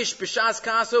medame ish b'shas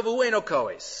kaso v'hu eno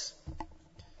koes.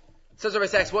 Says Rabbi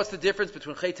Sachs, what's the difference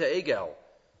between Chet HaEgel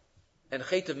and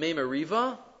Chet of Mei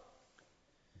Meriva?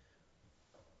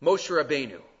 Moshe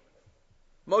Rabbeinu.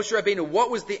 Moshe Rabbeinu, what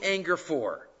was the anger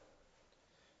for?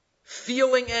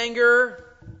 Feeling anger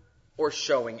or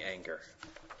showing anger?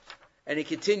 And he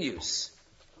continues,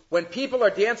 when people are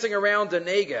dancing around an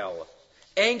Egel,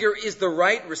 anger is the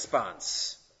right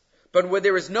response. But when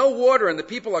there is no water and the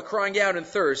people are crying out in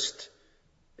thirst,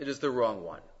 it is the wrong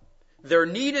one. Their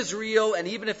need is real, and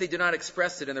even if they do not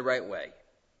express it in the right way.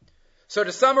 So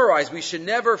to summarize, we should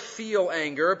never feel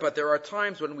anger, but there are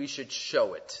times when we should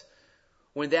show it.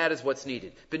 when that is what's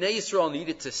needed. Bnei Yisrael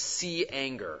needed to see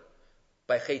anger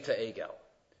by Chet HaEgel.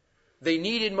 They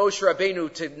needed Moshe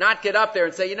Rabbeinu to not get up there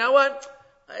and say, you know what?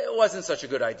 It wasn't such a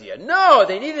good idea. No,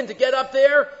 they needed him to get up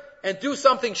there and do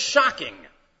something shocking,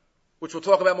 which we'll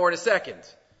talk about more in a second.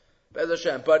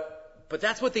 But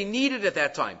that's what they needed at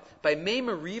that time. By Mei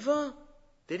Meriva,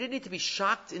 they didn't need to be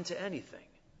shocked into anything.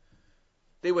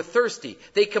 They were thirsty.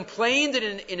 They complained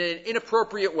in an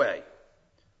inappropriate way.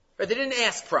 Or they didn't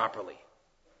ask properly.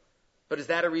 But is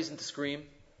that a reason to scream?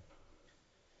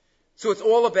 So it's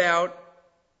all about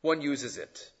one uses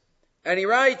it. And he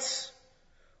writes,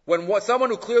 someone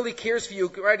who clearly cares for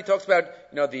you, right? He talks about,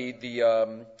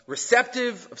 the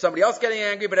receptive of somebody else getting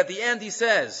angry, but at the end he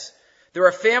says, there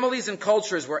are families and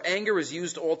cultures where anger is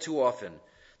used all too often.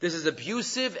 This is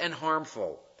abusive and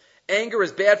harmful. Anger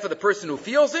is bad for the person who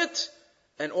feels it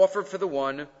and awful for the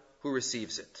one who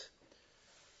receives it.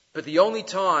 But the only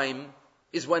time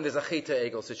is when there's a Chet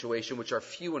HaEgel situation, which are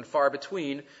few and far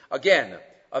between. Again,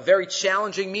 a very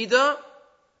challenging midah,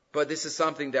 but this is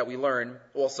something that we learn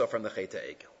also from the Chet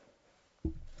HaEgel.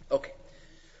 Okay.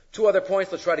 2 other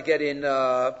points. Let's try to get in,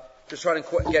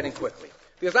 get in quickly.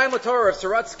 The Azayim Torah of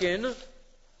Saratskin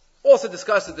also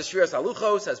discusses the Shviras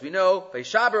Haluchos, as we know,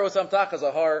 Veishaber Osam Tach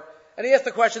Zahar, and he asked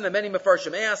the question that many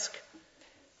Mefarshim ask,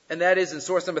 and that is in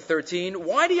source number 13,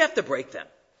 why do you have to break them?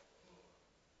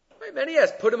 Right? Many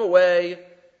ask, put them away,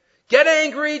 get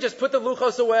angry, just put the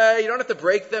Luchos away, you don't have to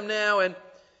break them now, and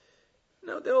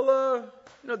they'll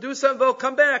do something, they'll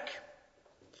come back.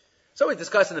 So we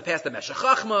discussed in the past the Meshech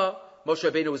Chachma. Moshe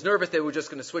Rabbeinu was nervous they were just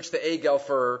going to switch the Egel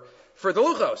for the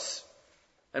Luchos.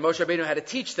 And Moshe Rabbeinu had to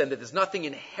teach them that there's nothing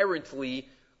inherently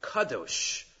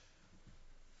kadosh,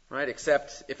 right,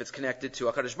 except if it's connected to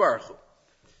HaKadosh Baruch Hu.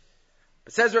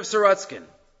 But says Rav Saratskin,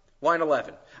 line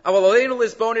 11,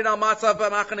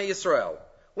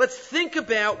 let's think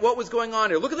about what was going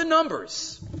on here. Look at the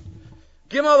numbers.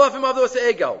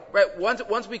 Right,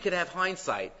 once we could have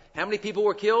hindsight, how many people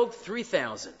were killed?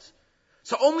 3,000.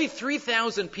 So only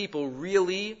 3,000 people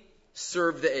really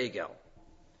served the Egel.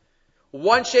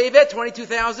 One Shevet,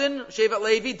 22,000, Shevet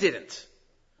Levi didn't.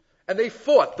 And they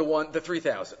fought the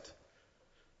 3,000.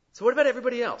 So what about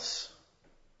everybody else?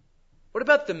 What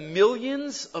about the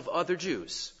millions of other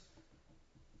Jews?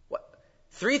 What?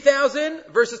 3,000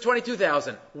 versus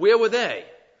 22,000. Where were they?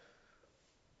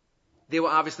 They were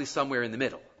obviously somewhere in the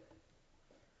middle.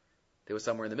 They were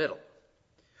somewhere in the middle.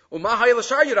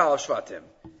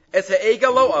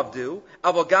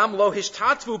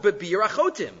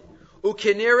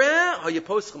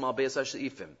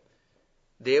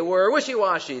 They were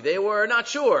wishy-washy. They were not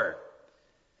sure.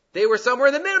 They were somewhere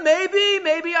in the middle.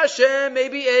 Maybe Hashem,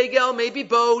 maybe Egel, maybe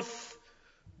both.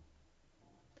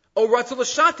 No, we'll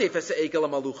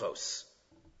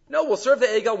serve the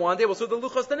Egel one day, we'll serve the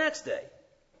Luchos the next day.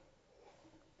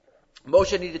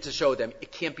 Moshe needed to show them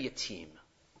it can't be a team.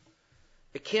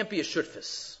 It can't be a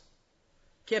shutfus.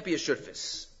 Can't be a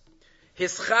shutfus.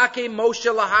 Hischake Moshe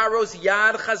laharos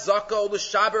yad chazaka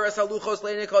u'l'shaber es haluchos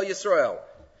le'nikol Yisrael.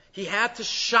 He had to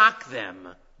shock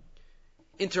them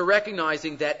into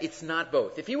recognizing that it's not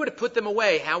both. If he would have put them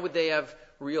away, how would they have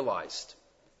realized?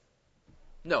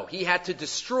 No, he had to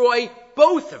destroy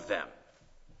both of them.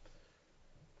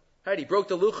 Right, he broke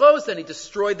the luchos, then he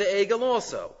destroyed the egel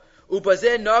also.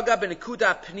 Ubazeh naga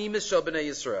b'nekuda pnimis shel b'nei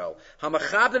Yisrael.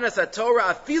 Hamachabden es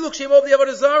haTorah afilu k'shem ov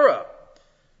l'avodah zara.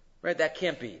 Right, that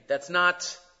can't be. That's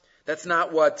not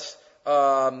what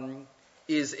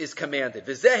is commanded.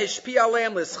 The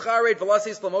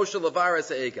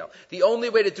only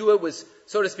way to do it was,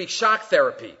 so to speak, shock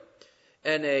therapy,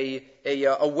 and a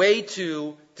way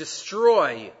to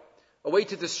destroy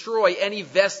any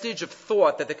vestige of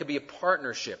thought that there could be a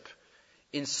partnership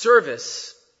in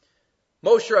service.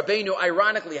 Moshe Rabbeinu,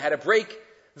 ironically, had to break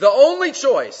the only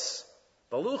choice,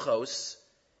 the Luchos,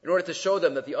 in order to show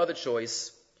them that the other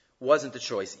choice wasn't the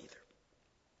choice either.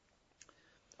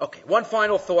 Okay, one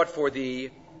final thought for the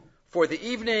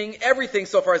evening. Everything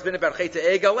so far has been about Chet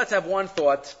HaEgel. Let's have one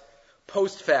thought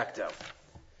post facto.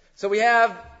 So we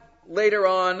have later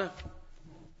on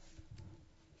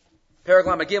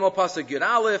Paraglam Gimel Pasuk Yud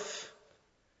Aleph,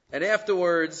 and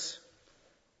afterwards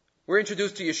we're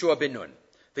introduced to Yeshua ben Nun.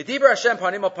 V'dibra Hashem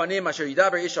panim al panim asher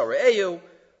yidaber ish al re'eyu.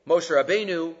 Moshe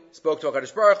Rabbeinu spoke to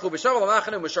HaKadosh Baruch Hu, B'shav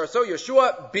al-Machanu, B'sharso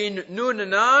Yeshua bin Nun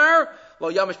nar,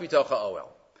 lo yamish mitocha oel.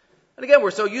 And again, we're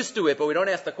so used to it, but we don't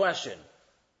ask the question,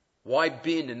 why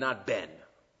bin and not ben?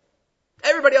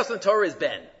 Everybody else in the Torah is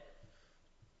ben.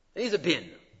 And he's a bin.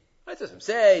 It doesn't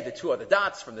say the 2 other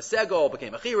dots from the Segol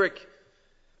became a chirik,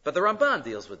 but the Ramban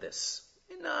deals with this.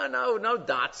 No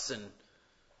dots, and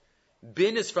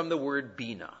bin is from the word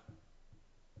bina.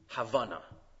 Havana.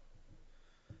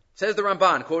 Says the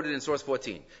Ramban, quoted in source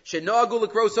 14. She'no'agu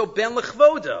l'kroso ben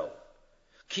l'chvodo.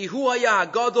 Ki hu haya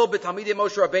hagadol b'talmidei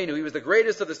Moshe Rabbeinu. He was the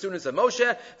greatest of the students of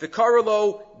Moshe.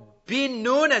 V'karalo bin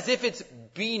nun, as if it's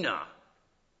bina.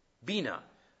 Bina.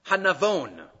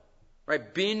 Hanavon.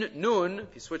 Right? Bin nun,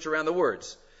 if you switch around the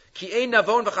words. Ki ein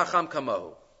navon v'chacham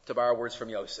kamohu. To borrow words from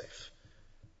Yosef.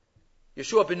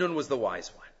 Yeshua ben Nun was the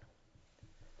wise one.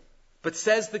 But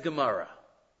says the Gemara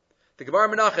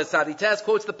Menachos, Sadi Tess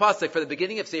quotes the pasuk for the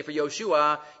beginning of Sefer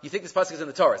Yoshua. You think this pasuk is in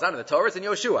the Torah? It's not in the Torah. It's in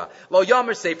Yoshua. Lo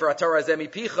Yomer Sefer HaTorah Zemi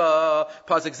Picha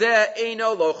pasuk Zeh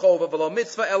Eino Lo Chova V'Lo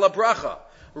Mitzvah Ela Bracha.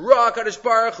 Ra Kadosh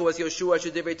Baruch Hu as Yoshua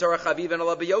Shedivrei Torah Chaviv and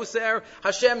Ala B'Yoser.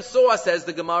 Hashem saw, says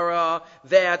the Gemara,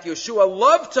 that Yoshua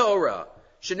loved Torah.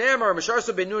 Shenemar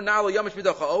Misharso Ben Nun Na'alo Yomish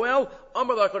Midocha Oel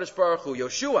Amar La Kadosh Baruch Hu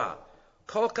Yoshua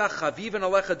Kol Kach Chaviv and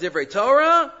Alecha Divrei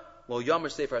Torah Lo Yomer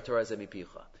Sefer HaTorah Zemi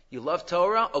Picha. You love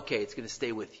Torah? Okay, it's going to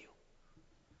stay with you.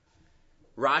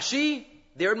 Rashi,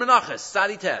 there in Menachos,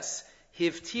 Sadi Tes,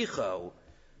 Hivticho,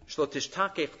 Shlo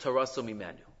Tishtakech Toraso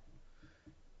Mimenu.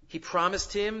 He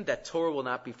promised him that Torah will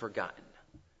not be forgotten.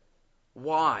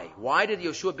 Why? Why did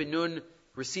Yoshua ben Nun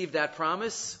receive that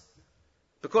promise?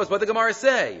 Because what did the Gemara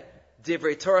say?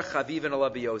 Divrei Torah Chavivin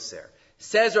Ala B'Yoser.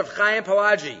 Says Rav Chaim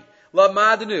Palaji,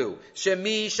 Lamadnu,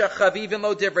 Shemi Shachavivin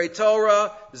Lo Divrei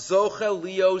Torah, Zochel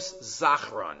Lios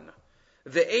Zachron.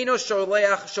 Ve'eno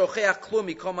Shocheach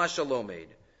Klum Mikol Ma Shalomed.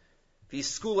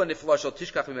 V'Skula Nifla Shel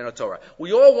Tishkach Mimeno Torah.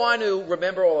 We all want to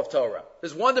remember all of Torah.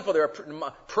 It's wonderful. There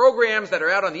are programs that are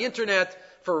out on the internet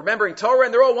for remembering Torah,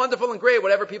 and they're all wonderful and great,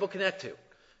 whatever people connect to.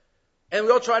 And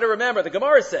we all try to remember. The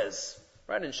Gemara says,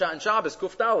 right, in Shabbos,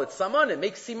 Kuftal, it's Samanim,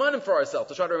 make Simanim for ourselves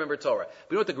to try to remember Torah.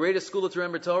 But you know what the greatest school to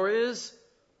remember Torah is?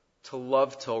 To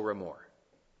love Torah more.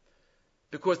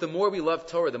 Because the more we love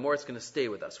Torah, the more it's going to stay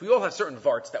with us. We all have certain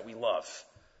varts that we love.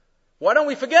 Why don't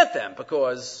we forget them?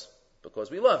 Because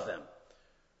we love them.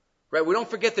 Right? We don't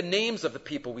forget the names of the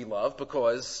people we love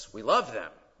because we love them.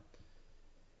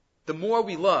 The more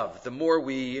we love, the more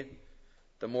we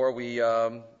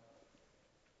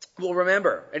will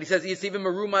remember. And he says, Yisivim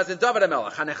Merumaz and David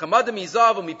HaMelech, Hanechamadim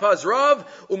Yizav Umipaz Rav,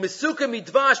 Umisuka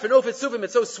Midvash, Benofet Suvim,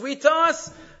 it's so sweet to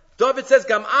us. David says,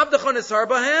 Gam Avdachon Esar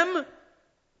Bahem,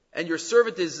 and your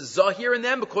servant is Zahir in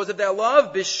them because of their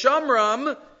love,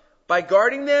 Bishamram, by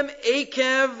guarding them,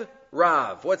 Akev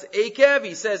Rav. What's Akev?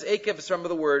 He says Akev is from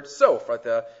the word sof at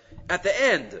the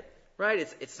end. Right?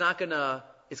 It's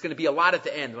gonna be a lot at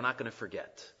the end. We're not gonna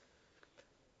forget.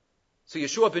 So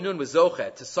Yeshua ben Nun was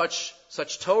zochet to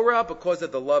such Torah because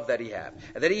of the love that he had.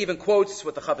 And then he even quotes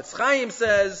what the Chavetz Chaim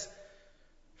says.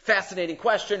 Fascinating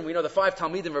question. We know the 5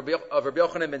 Talmidim of Rabbi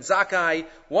Yochanan ben Zakkai.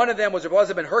 One of them was Rabbi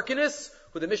Elazar ben Hyrcanus,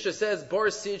 who the Mishnah says,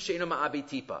 Bar Sid She'enu Ma'abi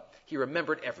Tipa. He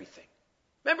remembered everything.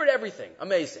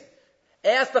 Amazing.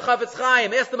 Ask the Chavetz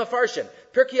Chaim, ask the Mefarshim.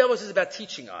 Pirkei Avos is about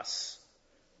teaching us.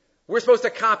 We're supposed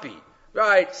to copy,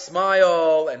 right?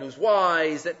 Smile, and who's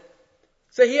wise.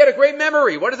 So he had a great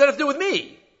memory. What does that have to do with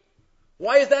me?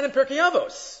 Why is that in Pirkei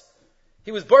Avos?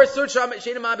 He was Bar Sud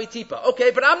She'enu Ma'abi Tipa. Okay,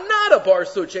 but I'm not a Bar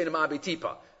Sud She'enu Ma'abi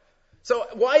Tipa. So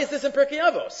why is this in Pirkei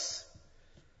Avos?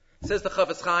 Says the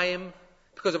Chavetz Chaim,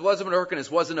 because Rabbi Elazar ben Hyrcanus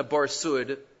wasn't a Bar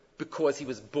Sud because he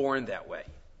was born that way.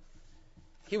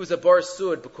 He was a Bar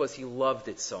Sud because he loved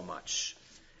it so much.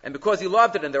 And because he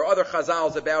loved it, and there are other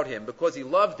chazals about him, because he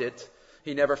loved it,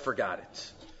 he never forgot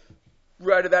it.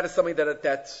 Right, that is something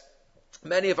that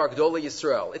many of our Gdolei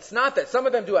Yisrael, it's not that, some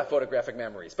of them do have photographic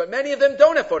memories, but many of them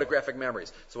don't have photographic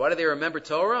memories. So why do they remember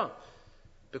Torah?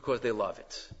 Because they love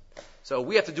it. So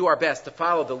we have to do our best to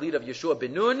follow the lead of Yeshua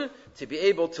ben Nun to be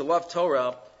able to love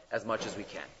Torah as much as we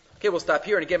can. Okay, we'll stop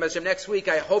here, and again, next week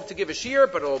I hope to give a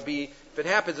shiur, but if it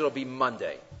happens, it'll be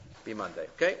Monday.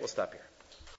 Okay, we'll stop here.